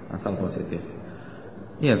 Asal positif.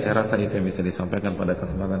 Ya, saya rasa itu yang bisa disampaikan pada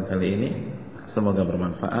kesempatan kali ini. Semoga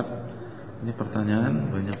bermanfaat. Ini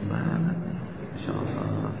pertanyaan banyak banget, Masya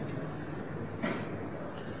Allah.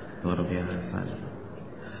 Luar biasa.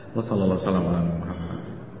 Wassalamualaikum warahmatullahi wabarakatuh.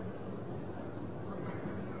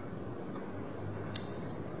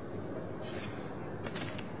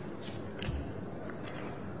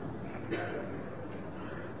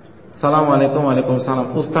 Assalamualaikum.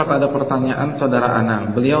 Waalaikumsalam. Ustadz, ada pertanyaan saudara Ana.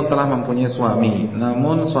 Beliau telah mempunyai suami,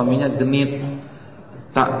 namun suaminya genit,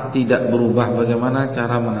 tidak berubah. Bagaimana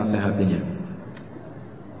cara menasehatinya?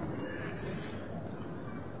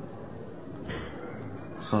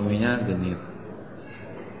 Suaminya genit.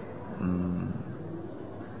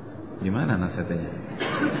 Gimana nasihatnya?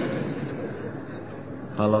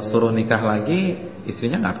 Kalau suruh nikah lagi,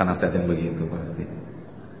 istrinya nggak akan nasihatin begitu pasti.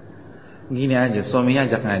 Gini aja, suaminya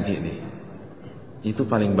ajak ngaji nih. Itu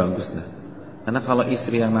paling bagus dah. Karena kalau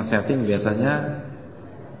istri yang nasihatin biasanya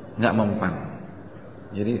nggak mempan.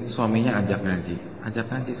 Jadi suaminya ajak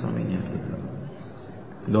ngaji suaminya gitu.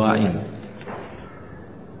 Doain.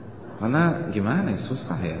 Karena gimana ya,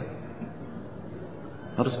 susah ya.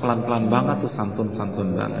 Harus pelan-pelan banget tuh,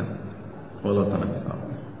 santun-santun banget. Wallahu ta'ala bishawab.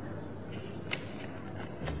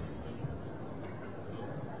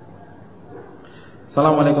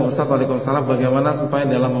 Assalamualaikum Ustaz. Waalaikumsalam. Bagaimana supaya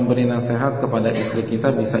dalam memberi nasihat kepada istri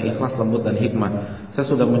kita bisa ikhlas, lembut, dan hikmah? Saya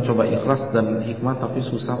sudah mencoba ikhlas dan hikmah, tapi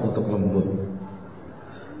susah untuk lembut.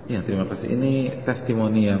 Ya, terima kasih. Ini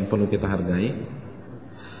testimoni yang perlu kita hargai.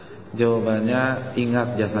 Jawabannya,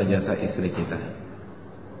 ingat jasa-jasa istri kita.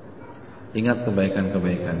 Ingat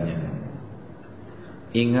kebaikan-kebaikannya.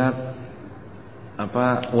 Ingat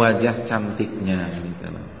wajah cantiknya gitu.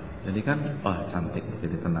 Jadi kan, cantik,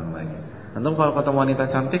 jadi tenang lagi. Antum kalau ketemu wanita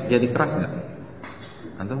cantik jadi keras nggak?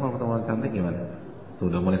 Antum kalau ketemu wanita cantik gimana? Tuh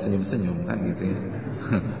udah mulai senyum-senyum kan gitu ya.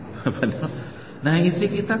 Nah, istri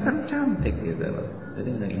kita kan cantik gitu loh.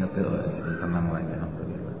 Jadi nggak ingat tuh, jadi tenang lagi,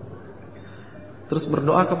 alhamdulillah. Terus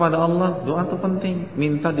berdoa kepada Allah. Doa itu penting,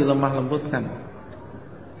 minta dilemah lembutkan.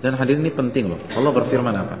 Dan hadirin ini penting loh. Allah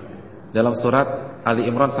berfirman apa? Dalam surat Ali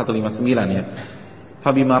Imran 159 ya.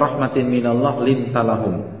 Fabima rahmatin minallah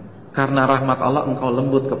lintalahum. Karena rahmat Allah engkau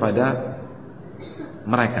lembut kepada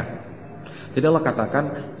mereka. Jadi Allah katakan,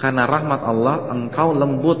 karena rahmat Allah engkau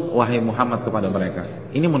lembut wahai Muhammad kepada mereka.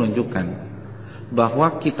 Ini menunjukkan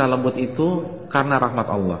bahwa kita lembut itu karena rahmat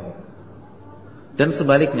Allah. Dan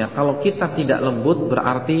sebaliknya, kalau kita tidak lembut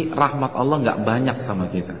berarti rahmat Allah nggak banyak sama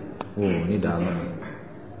kita. Ini dalam.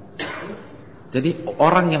 Jadi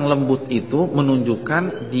orang yang lembut itu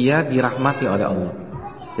menunjukkan dia dirahmati oleh Allah.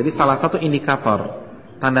 Jadi salah satu indikator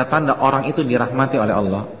tanda-tanda orang itu dirahmati oleh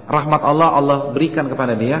Allah, rahmat Allah berikan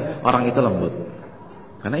kepada dia, orang itu lembut.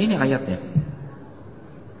 Karena ini ayatnya.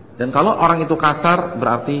 Dan kalau orang itu kasar,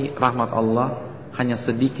 berarti rahmat Allah hanya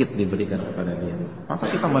sedikit diberikan kepada dia. Masa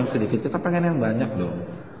kita mau yang sedikit, kita pengen yang banyak dong.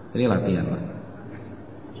 Ini latihan lah.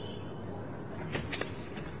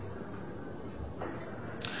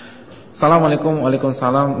 Assalamualaikum.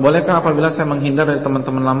 Waalaikumsalam. Bolehkah apabila saya menghindar dari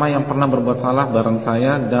teman-teman lama yang pernah berbuat salah bareng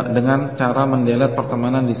saya dengan cara mendelete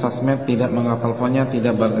pertemanan di sosmed, tidak menghafal teleponnya,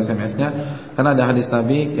 tidak balas SMS-nya? Karena ada hadis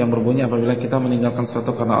Nabi yang berbunyi apabila kita meninggalkan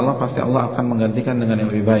sesuatu karena Allah, pasti Allah akan menggantikan dengan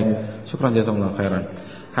yang lebih baik. Syukran jazakumullah khairan.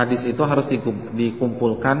 Hadis itu harus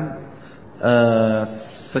dikumpulkan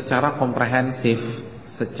secara komprehensif,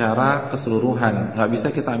 secara keseluruhan. Gak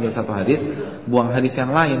bisa kita ambil satu hadis, buang hadis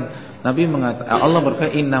yang lain. Nabi mengatakan, Allah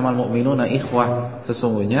berfirman, innamal mu'minuna ikhwah.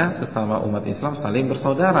 Sesungguhnya sesama umat Islam saling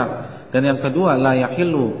bersaudara. Dan yang kedua, la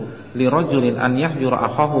yahillu li rajulin an yahjura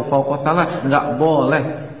akhahu fawqa thalath. Enggak boleh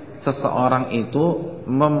seseorang itu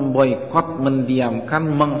memboikot, mendiamkan,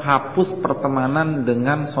 menghapus pertemanan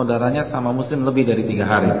dengan saudaranya sama muslim lebih dari 3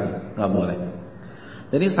 hari. Enggak boleh.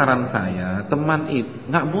 Jadi saran saya, teman itu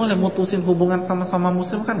enggak boleh mutusin hubungan sama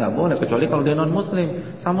muslim, kan enggak boleh, kecuali kalau dia non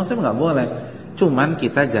muslim. Sama muslim enggak boleh. Cuman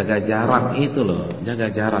kita jaga jarak itu loh, jaga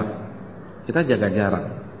jarak. Kita jaga jarak.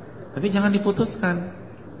 Tapi jangan diputuskan.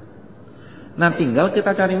 Nah, tinggal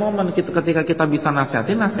kita cari momen ketika kita bisa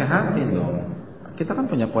nasihatin dong. Kita kan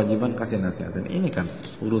punya kewajiban kasih nasihatin. Ini kan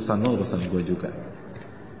urusan lo, urusan gue juga.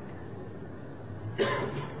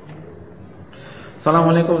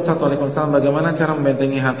 Assalamualaikum warahmatullahi wabarakatuh. Bagaimana cara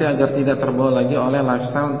membentengi hati agar tidak terbawa lagi oleh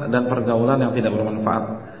lifestyle dan pergaulan yang tidak bermanfaat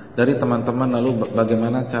dari teman-teman, lalu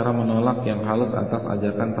bagaimana cara menolak yang halus atas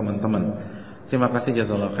ajakan teman-teman? Terima kasih,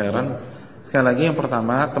 jazakallahu khairan. Sekali lagi, yang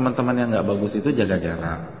pertama, teman-teman yang gak bagus itu jaga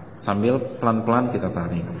jarak, sambil pelan-pelan kita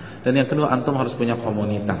tarik. Dan yang kedua, antum harus punya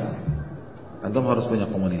komunitas. Antum harus punya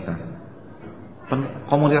komunitas.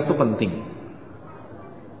 Komunitas itu penting.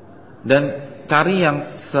 Dan cari yang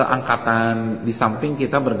seangkatan, di samping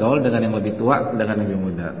kita bergaul dengan yang lebih tua, dengan yang lebih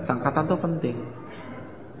muda. Seangkatan itu penting.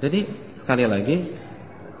 Jadi sekali lagi,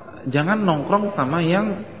 jangan nongkrong sama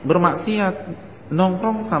yang bermaksiat,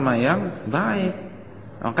 nongkrong sama yang baik.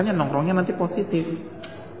 Makanya nongkrongnya nanti positif.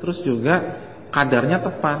 Terus juga kadarnya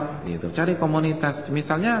tepat gitu. Cari komunitas.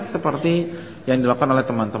 Misalnya seperti yang dilakukan oleh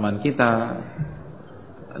teman-teman kita,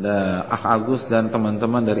 ada Akh Agus dan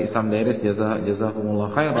teman-teman dari Islam Dairis, jazakumullah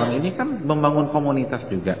khairan. Ini kan membangun komunitas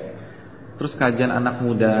juga. Terus kajian anak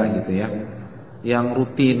muda gitu ya, yang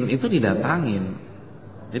rutin itu didatangin.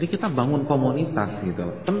 Jadi kita bangun komunitas gitu.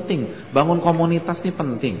 Penting, bangun komunitas ini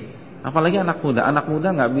penting. Apalagi anak muda. Anak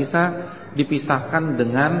muda nggak bisa dipisahkan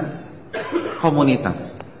dengan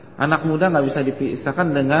komunitas. Anak muda nggak bisa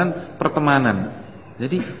dipisahkan dengan pertemanan.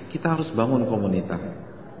 Jadi kita harus bangun komunitas,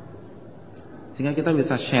 sehingga kita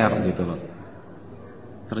bisa share gitu loh.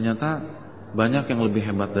 Ternyata banyak yang lebih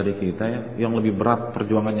hebat dari kita ya, yang lebih berat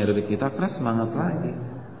perjuangannya dari kita, karena semangat lagi.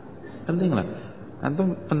 Penting lah.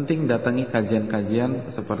 Antum penting datangi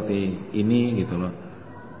kajian-kajian seperti ini gitu loh.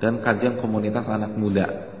 Dan kajian komunitas anak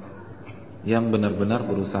muda yang benar-benar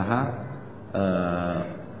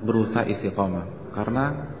berusaha istiqomah.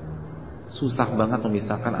 Karena susah banget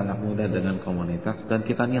memisahkan anak muda dengan komunitas. Dan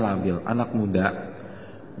kita ini labil. Anak muda,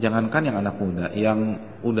 jangankan yang anak muda, yang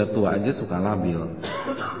udah tua aja suka labil.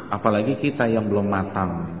 Apalagi kita yang belum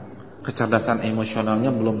matang, kecerdasan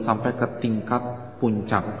emosionalnya belum sampai ke tingkat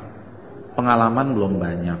puncak, pengalaman belum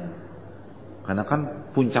banyak. Karena kan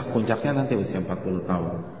puncak-puncaknya nanti usia 40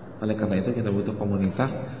 tahun. Oleh karena itu kita butuh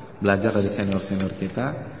komunitas, belajar dari senior-senior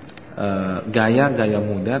kita, gaya-gaya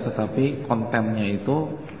muda tetapi kontennya itu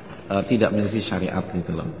tidak menyelisih syariat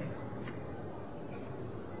gitu loh.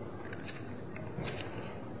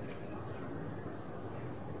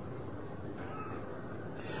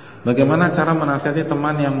 Bagaimana cara menasihati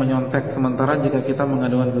teman yang menyontek, sementara jika kita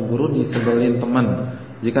mengadukan ke guru disebelin teman,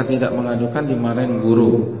 jika tidak mengadukan dimarahin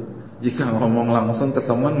guru, jika ngomong langsung ke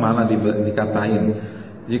teman malah dikatain,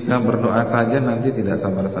 jika berdoa saja nanti tidak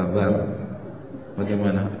sabar-sabar.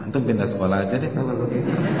 Bagaimana? Antum pindah sekolah aja deh kalau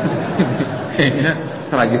begitu. Kayaknya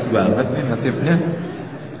tragis banget nih nasibnya.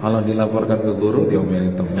 Kalau dilaporkan ke guru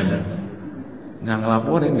diomelin teman, nggak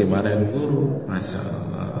ngelaporin dimarahin guru. Masya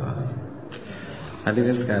Allah.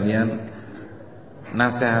 Hadirin sekalian,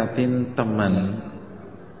 nasihatin teman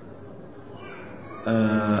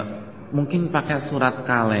mungkin pakai surat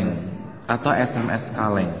kaleng atau SMS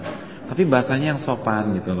kaleng, tapi bahasanya yang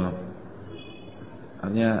sopan gitu loh.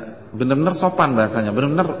 Artinya benar-benar sopan bahasanya,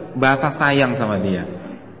 benar-benar bahasa sayang sama dia.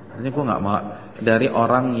 Artinya gue nggak mau dari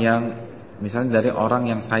orang yang, misalnya dari orang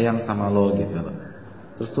yang sayang sama lo gitu loh.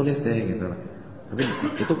 Terus tulis deh gitu loh. Tapi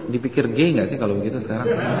itu dipikir gay nggak sih kalau begitu sekarang?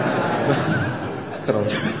 Serem.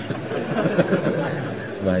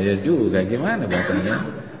 Bahaya juga, gimana bahasanya?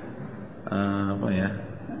 Apa ya?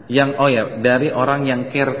 Yang dari orang yang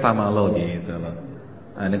care sama lo gitu loh.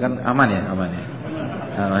 Nah, ini kan aman ya. Aman.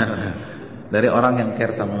 Dari orang yang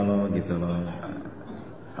care sama lo gitu loh.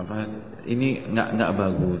 Apa? Ini nggak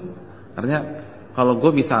bagus. Artinya kalau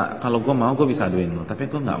gue mau gue bisa aduin lo, tapi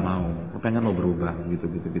gue nggak mau. Gue pengen lo berubah gitu.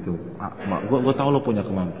 Gue tahu lo punya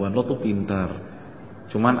kemampuan, lo tuh pintar.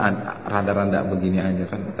 Cuman rada-rada begini aja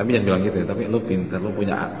kan. Tapi jangan bilang gitu ya. Tapi lu pintar, lu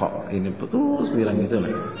punya kok ini, terus bilang gitu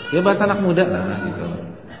lah. Ya bahasa anak muda lah gitu.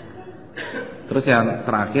 Terus yang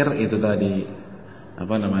terakhir itu tadi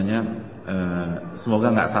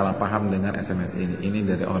semoga nggak salah paham dengan SMS ini. Ini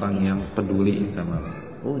dari orang yang peduli sama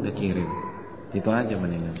lu. Udah kirim. Itu aja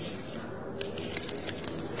mendingan.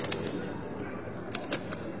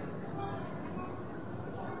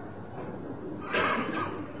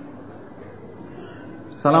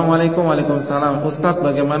 Assalamualaikum. Waalaikumsalam. Ustadz,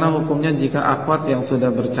 bagaimana hukumnya jika akhwat yang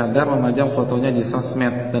sudah bercadar memajang fotonya di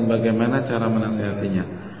sosmed, dan bagaimana cara menasihatinya?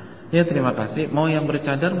 Ya terima kasih. Mau yang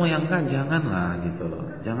bercadar mau yang enggak, janganlah gitu loh.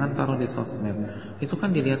 Jangan taruh di sosmed. Itu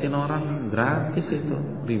kan dilihatin orang gratis itu.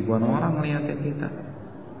 Ribuan orang lihatin kita.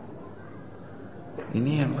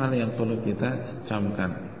 Ini yang hal yang perlu kita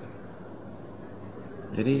camkan.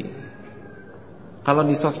 Jadi kalau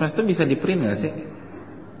di sosmed itu bisa di print nggak sih?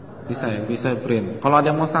 Bisa ya, bisa print. Kalau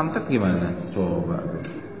ada yang mau santet gimana? Coba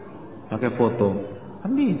pakai foto,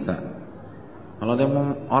 kan bisa. Kalau ada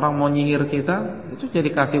orang mau nyihir kita, itu jadi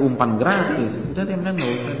kasih umpan gratis. Udah deh, nggak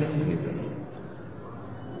usah deh gitu.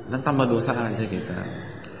 Dan tambah dosa aja kita.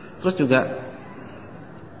 Terus juga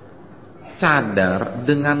cadar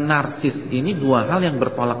dengan narsis ini dua hal yang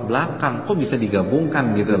bertolak belakang. Kok bisa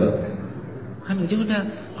digabungkan gitu loh? Kan udah,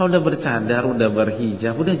 kalau udah bercadar, udah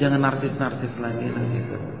berhijab, udah jangan narsis-narsis lagi lah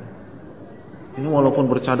gitu. Ini walaupun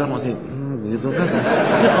bercadar masih gitu kan.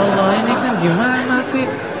 Ya Allah, ini kan gimana sih?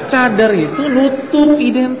 cadar itu nutup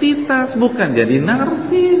identitas, bukan jadi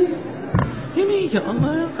narsis. Ini ya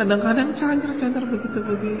Allah, kadang-kadang cadar begitu.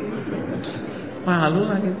 Malu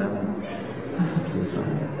lah kita. Susah.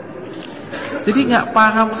 Jadi nggak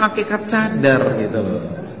paham hakikat cadar gitu loh.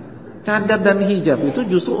 Cadar dan hijab itu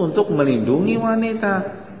justru untuk melindungi wanita,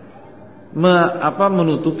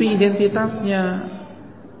 menutupi identitasnya,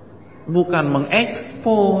 bukan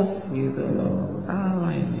mengekspos gitu loh.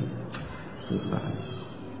 Salah ini. Susah.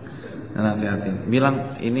 Nasihatin,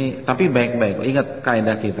 bilang ini, tapi baik-baik. Ingat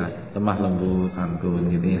kaidah kita, lemah lembut, santun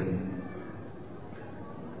gitu ya.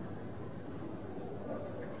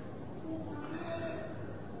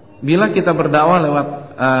 Bila kita berdakwah lewat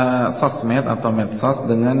sosmed atau medsos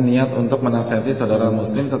dengan niat untuk menasihati saudara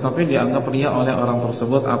muslim, tetapi dianggap ria oleh orang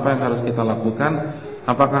tersebut, apa yang harus kita lakukan?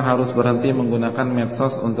 Apakah harus berhenti menggunakan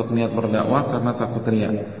medsos untuk niat berdakwah karena takut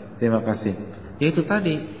ria? Terima kasih. Ya itu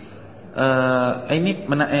tadi. Ini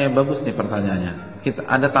bagus nih pertanyaannya. Kita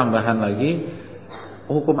ada tambahan lagi.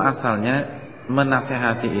 Hukum asalnya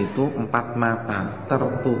menasehati itu 4 mata,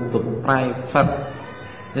 tertutup, private.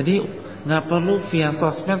 Jadi nggak perlu via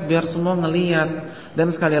sosmed biar semua ngelihat.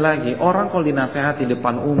 Dan sekali lagi, orang kalau dinasehati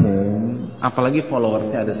depan umum, apalagi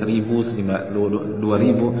followersnya ada 1000,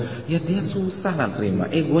 2000, ya dia susah lah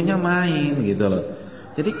terima, egonya main gitu loh.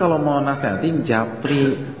 Jadi kalau mau nasehatin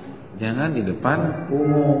japri, jangan di depan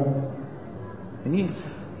umum.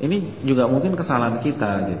 Ini juga mungkin kesalahan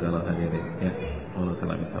kita gitu loh hadirin ya. Allah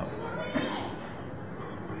telah bisa.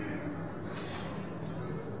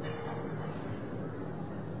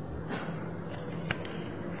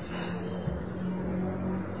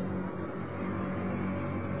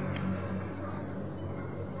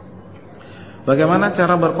 Bagaimana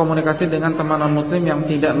cara berkomunikasi dengan teman non-muslim yang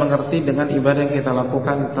tidak mengerti dengan ibadah yang kita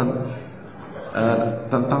lakukan,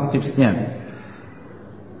 tentang tipsnya?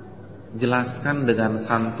 Jelaskan dengan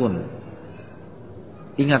santun.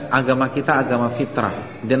 Ingat, agama kita agama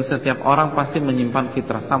fitrah, dan setiap orang pasti menyimpan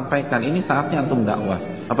fitrah. Sampaikan, ini saatnya antum dakwah.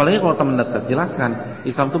 Apalagi kalau teman dekat, jelaskan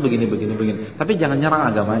Islam tuh begini. Tapi jangan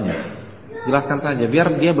nyerang agamanya. Jelaskan saja,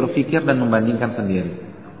 biar dia berpikir dan membandingkan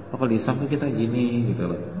sendiri. Kalau di Islam kita gini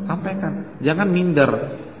gitu loh. Sampaikan, jangan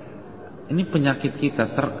minder. Ini penyakit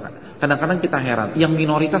kita. Kadang-kadang kita heran, yang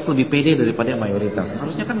minoritas lebih pede daripada yang mayoritas.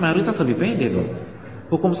 Harusnya kan mayoritas lebih pede dong.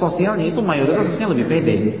 Hukum sosialnya itu mayoritas harusnya lebih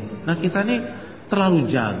pede. Nah kita nih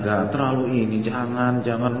terlalu jaga, terlalu ini, jangan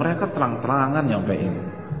mereka terang-terangan nyampein.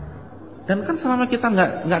 Dan kan selama kita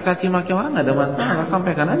nggak caci maki orang, nggak ada masalah.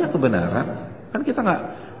 Sampaikan aja kebenaran. Kan kita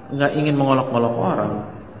nggak ingin mengolok-olok orang.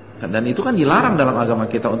 Dan itu kan dilarang dalam agama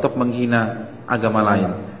kita untuk menghina agama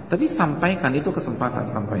lain. Tapi sampaikan, itu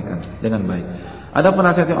kesempatan, sampaikan dengan baik. Ada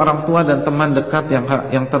penasihati orang tua dan teman dekat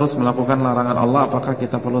yang terus melakukan larangan Allah, apakah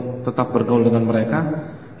kita perlu tetap bergaul dengan mereka?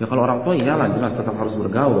 Ya kalau orang tua iyalah, jelas tetap harus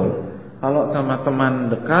bergaul. Kalau sama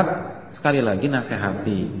teman dekat, sekali lagi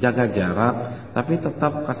nasihati, jaga jarak, tapi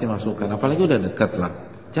tetap kasih masukan. Apalagi udah dekat lah,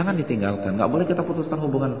 jangan ditinggalkan. Gak boleh kita putuskan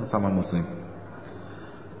hubungan sesama muslim.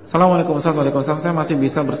 Assalamualaikum warahmatullahi wabarakatuh. Saya masih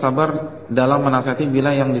bisa bersabar dalam menasihati bila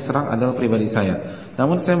yang diserang adalah pribadi saya.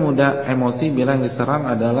 Namun saya mudah emosi bila yang diserang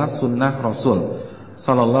adalah sunnah Rasul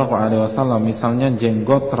Sallallahu Alaihi Wasallam. Misalnya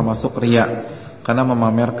jenggot termasuk riya karena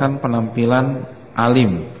memamerkan penampilan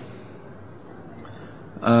alim.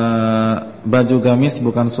 Baju gamis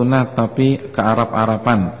bukan sunnah tapi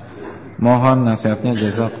kearab-arapan. Mohon nasihatnya,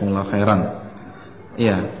 jazakumullah khairan.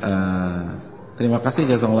 Iya, terima kasih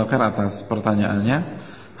jazakumullah khair atas pertanyaannya.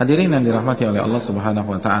 Hadirin yang dirahmati oleh Allah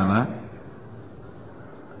Subhanahu wa taala,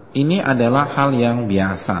 ini adalah hal yang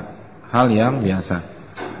biasa.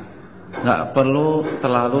 Enggak perlu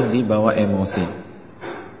terlalu dibawa emosi.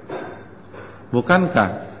 Bukankah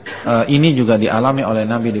ini juga dialami oleh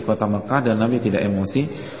Nabi di kota Mekah dan Nabi tidak emosi?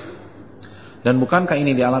 Dan bukankah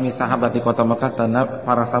ini dialami sahabat di kota Mekah dan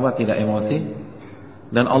para sahabat tidak emosi?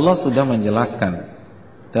 Dan Allah sudah menjelaskan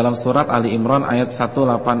dalam surat Ali Imran ayat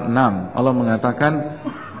 186. Allah mengatakan,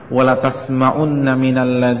 wala tasma'unna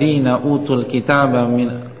minal ladzina utul kitaba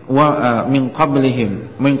min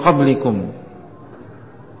qablikum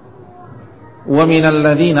wa minal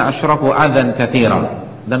ladzina asyraku adzan katsira.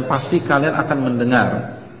 Dan pasti kalian akan mendengar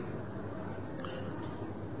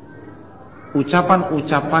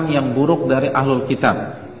ucapan-ucapan yang buruk dari ahlul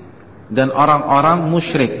kitab dan orang-orang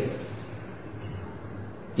musyrik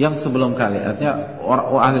yang sebelum kalian. Artinya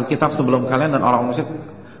ahlul kitab sebelum kalian dan orang musyrik,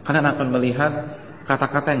 kalian akan melihat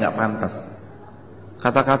kata-kata yang gak pantas,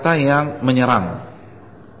 kata-kata yang menyerang.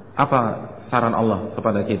 Apa saran Allah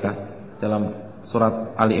kepada kita dalam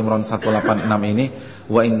surat Ali Imran 186 ini?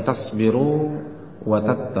 Wa in tasbiru wa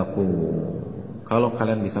tattaqu. Kalau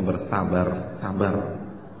kalian bisa bersabar, sabar,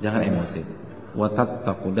 jangan emosi. wa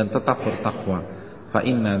tattaqu, dan tetap bertakwa. Fa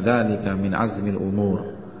inna dzalika min azmil umur.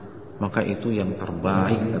 Maka itu yang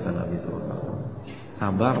terbaik kata Nabi SAW.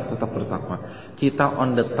 Sabar, tetap bertakwa. Kita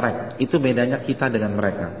on the track. Itu bedanya kita dengan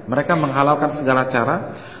mereka. Mereka menghalalkan segala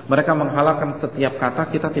cara, mereka menghalalkan setiap kata,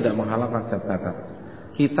 kita tidak menghalalkan setiap kata.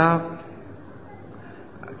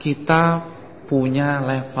 Kita punya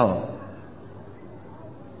level.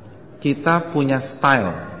 Kita punya style.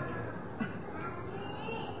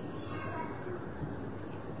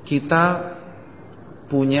 Kita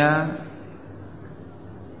punya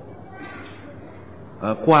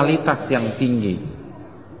kualitas yang tinggi.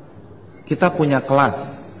 Kita punya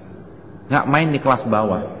kelas. Gak main di kelas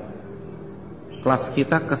bawah. Kelas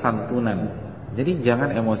kita kesantunan. Jadi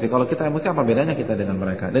jangan emosi. Kalau kita emosi, apa bedanya kita dengan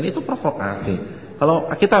mereka? Dan itu provokasi. Kalau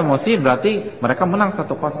kita emosi berarti mereka menang 1-0.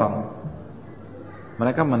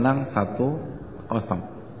 Mereka menang 1-0.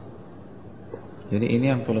 Jadi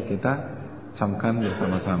ini yang perlu kita camkan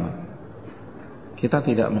bersama-sama. Kita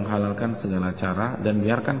tidak menghalalkan segala cara, dan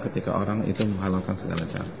biarkan ketika orang itu menghalalkan segala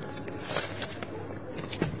cara.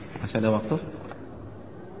 Masih ada waktu?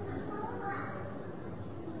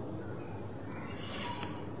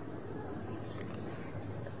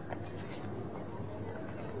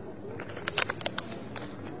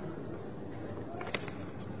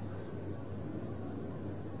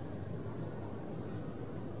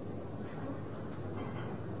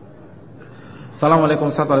 Assalamualaikum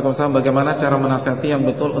warahmatullahi wabarakatuh. Bagaimana cara menasihati yang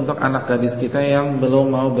betul untuk anak gadis kita yang belum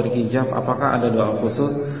mau berhijab? Apakah ada doa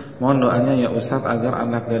khusus? Mohon doanya ya Ustadz agar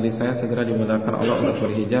anak gadis saya segera dimudahkan Allah untuk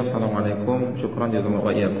berhijab. Assalamualaikum, syukran jazakumullah wa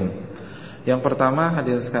iyyakum. Yang pertama,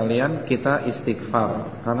 hadirin sekalian, kita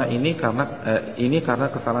istighfar karena ini karena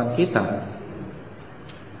kesalahan kita.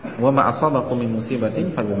 Wa ma asabakum min musibatin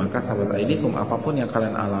fa bima kasabat aydikum. Apapun yang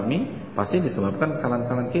kalian alami pasti disebabkan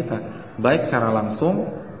kesalahan-kesalahan kita, baik secara langsung,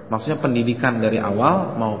 maksudnya pendidikan dari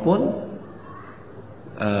awal, maupun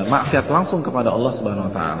maksiat langsung kepada Allah Subhanahu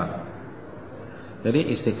wa taala.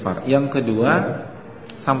 Jadi istighfar. Yang kedua,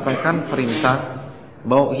 sampaikan perintah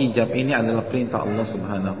bahwa hijab ini adalah perintah Allah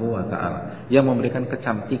Subhanahu wa taala yang memberikan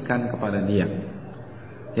kecantikan kepada dia.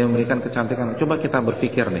 Yang memberikan kecantikan. Coba kita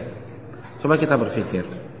berpikir nih. Coba kita berpikir.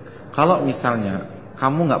 Kalau misalnya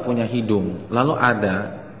kamu enggak punya hidung, lalu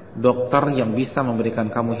ada dokter yang bisa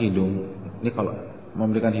memberikan kamu hidung. Ini kalau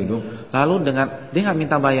memberikan hidung, lalu dengan dia nggak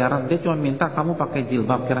minta bayaran, dia cuma minta kamu pakai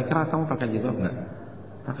jilbab. Kira-kira kamu pakai jilbab nggak?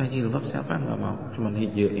 Pakai jilbab, siapa yang nggak mau? Cuma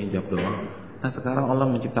hijab doang. Nah sekarang Allah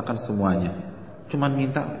menciptakan semuanya, cuma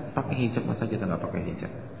minta pakai hijab, masa kita nggak pakai hijab?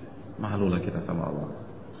 Malulah kita sama Allah.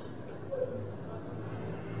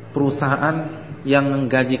 Perusahaan yang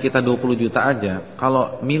menggaji kita 20 juta aja,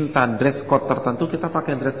 kalau minta dress code tertentu, kita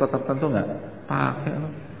pakai dress code tertentu nggak?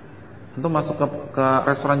 Pakai. Untuk masuk ke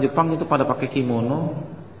restoran Jepang itu pada pakai kimono,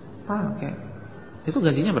 pakai. Itu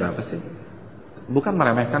gajinya berapa sih? Bukan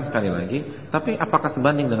meremehkan sekali lagi, tapi apakah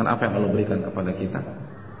sebanding dengan apa yang Allah berikan kepada kita?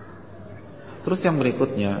 Terus yang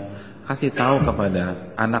berikutnya, kasih tahu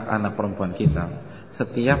kepada anak-anak perempuan kita,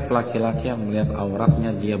 setiap laki-laki yang melihat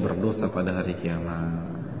auratnya dia berdosa pada hari kiamat.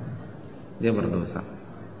 Dia berdosa.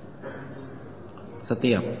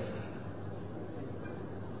 Setiap.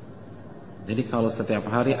 Jadi kalau setiap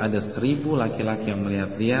hari ada 1000 laki-laki yang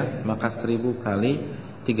melihat dia, maka 1000 kali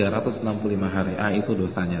 365 hari. Itu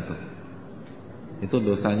dosanya tuh. Itu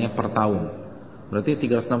dosanya per tahun. Berarti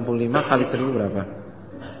 365 kali 1000 berapa?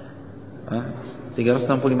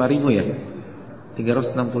 365.000 ya?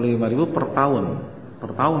 365.000 per tahun.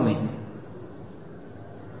 Per tahun nih.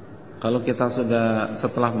 Kalau kita sudah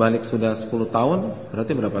setelah balik sudah 10 tahun,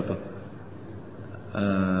 berarti berapa tuh?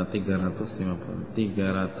 356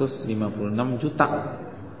 juta.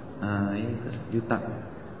 Juta.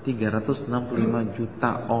 365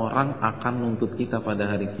 juta orang akan nuntut kita pada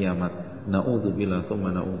hari kiamat. Na'udzubillah, tsumma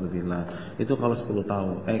na'udzubillah. Itu kalau 10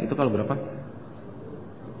 tahun. Itu kalau berapa?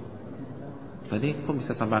 Tadi kok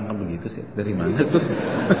bisa sampai angka begitu sih? Dari mana tuh?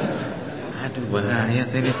 Aduh, bahaya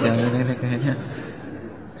serius yang ini kayaknya.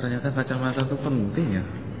 Ternyata kacamata tuh penting ya.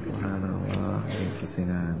 Subhanallah, pusing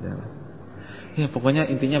aja lah. Ya pokoknya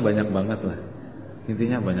intinya banyak banget lah.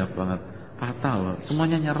 Intinya banyak banget. Fatal loh.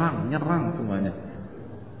 Semuanya nyerang semuanya.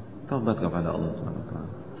 Taubat kepada Allah SWT.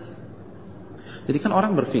 Jadi kan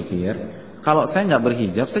orang berpikir, kalau saya nggak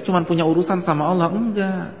berhijab, saya cuma punya urusan sama Allah.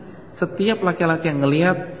 Enggak. Setiap laki-laki yang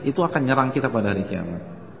ngelihat itu akan nyerang kita pada hari kiamat.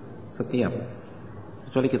 Setiap.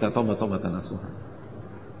 Kecuali kita taubat-taubatan nasuha.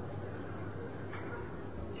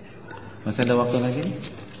 Masih ada waktu lagi?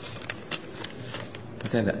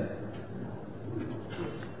 Masih ada?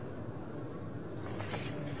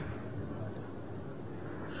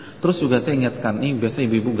 Terus juga saya ingatkan, biasa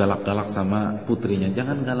ibu-ibu galak-galak sama putrinya.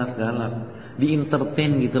 Jangan galak-galak. di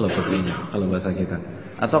entertain gitu loh putrinya kalau bahasa kita,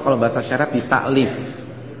 atau kalau bahasa syariat ditaklif.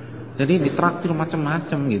 Jadi ditraktir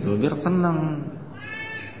macam-macam gitu biar senang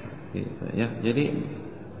gitu ya. Jadi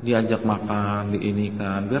diajak makan,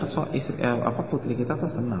 diinikan biar putri kita tuh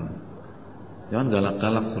senang. Jangan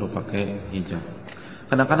galak-galak suruh pakai hijab.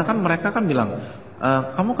 Kadang-kadang kan mereka kan bilang,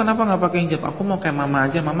 kamu kenapa nggak pakai hijab? Aku mau kayak mama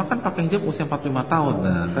aja. Mama kan pakai hijab usia 45 tahun.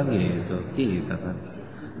 Nah kan gitu kita kan.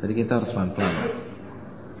 Jadi kita harus pelan-pelan.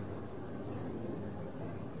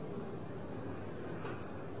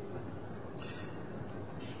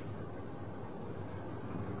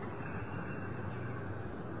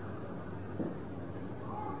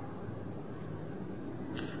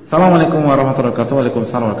 Assalamualaikum warahmatullahi wabarakatuh.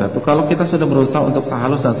 Waalaikumsalam warahmatullahi wabarakatuh. Kalau kita sudah berusaha untuk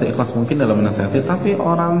sehalus dan seikhlas mungkin dalam menasihati, tapi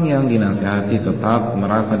orang yang dinasihati tetap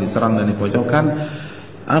merasa diserang dan dipojokkan,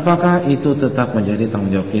 apakah itu tetap menjadi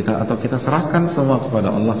tanggung jawab kita atau kita serahkan semua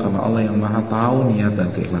kepada Allah, karena Allah yang Maha tahu niat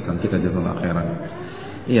dan keikhlasan kita. Jazakallahu khairan.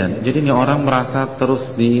 Iya, jadi ini orang merasa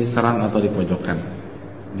terus diserang atau dipojokkan.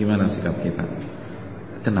 Gimana sikap kita?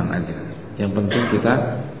 Tenang aja. Yang penting kita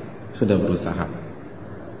sudah berusaha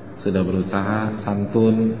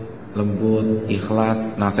santun, lembut, ikhlas.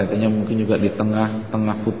 Nasihatnya mungkin juga di tengah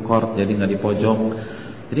food court, jadi nggak di pojok.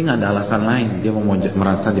 Jadi nggak ada alasan lain dia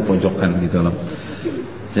merasa dipojokkan gitu loh.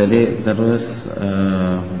 Jadi terus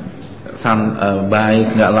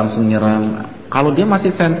baik, nggak langsung nyerang. Kalau dia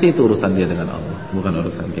masih sensi, itu urusan dia dengan Allah, bukan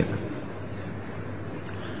urusan kita.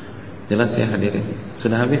 Jelas ya hadirin?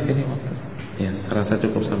 Sudah habis ini waktu. Ya, serasa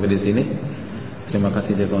cukup sampai di sini. Terima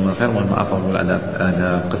kasih jazakallahu khair. Mohon maaf apabila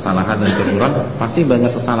ada kesalahan dan kekurangan. Pasti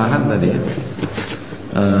banyak kesalahan tadi ya.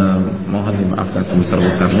 Mohon dimaafkan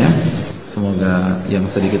sebesar-besarnya. Semoga yang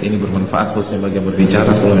sedikit ini bermanfaat, khususnya bagi yang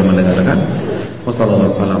berbicara selalu mendengarkan.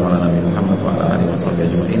 Wassallallahu ala nabiyina Muhammad wa ala alihi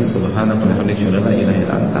washabihi ajma'in. Subhanaka wa bihamdika asyhadu an la ilaha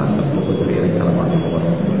illa anta astaghfiruka wa atubu ilaik. Assalamualaikum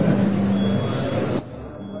warahmatullahi wabarakatuh.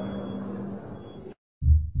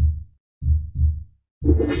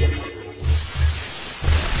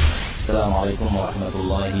 Assalamualaikum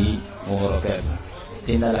warahmatullahi wabarakatuh.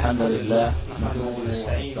 Innal hamdalillah نحمده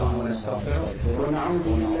ونستعينه ونستغفره ونعوذ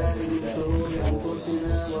بالله من شرور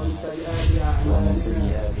أنفسنا ومن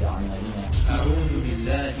سيئات أعمالنا. أعوذ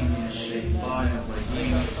بالله من الشيطان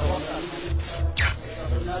الرجيم.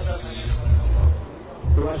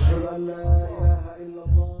 وأشهد أن لا إله إلا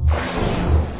الله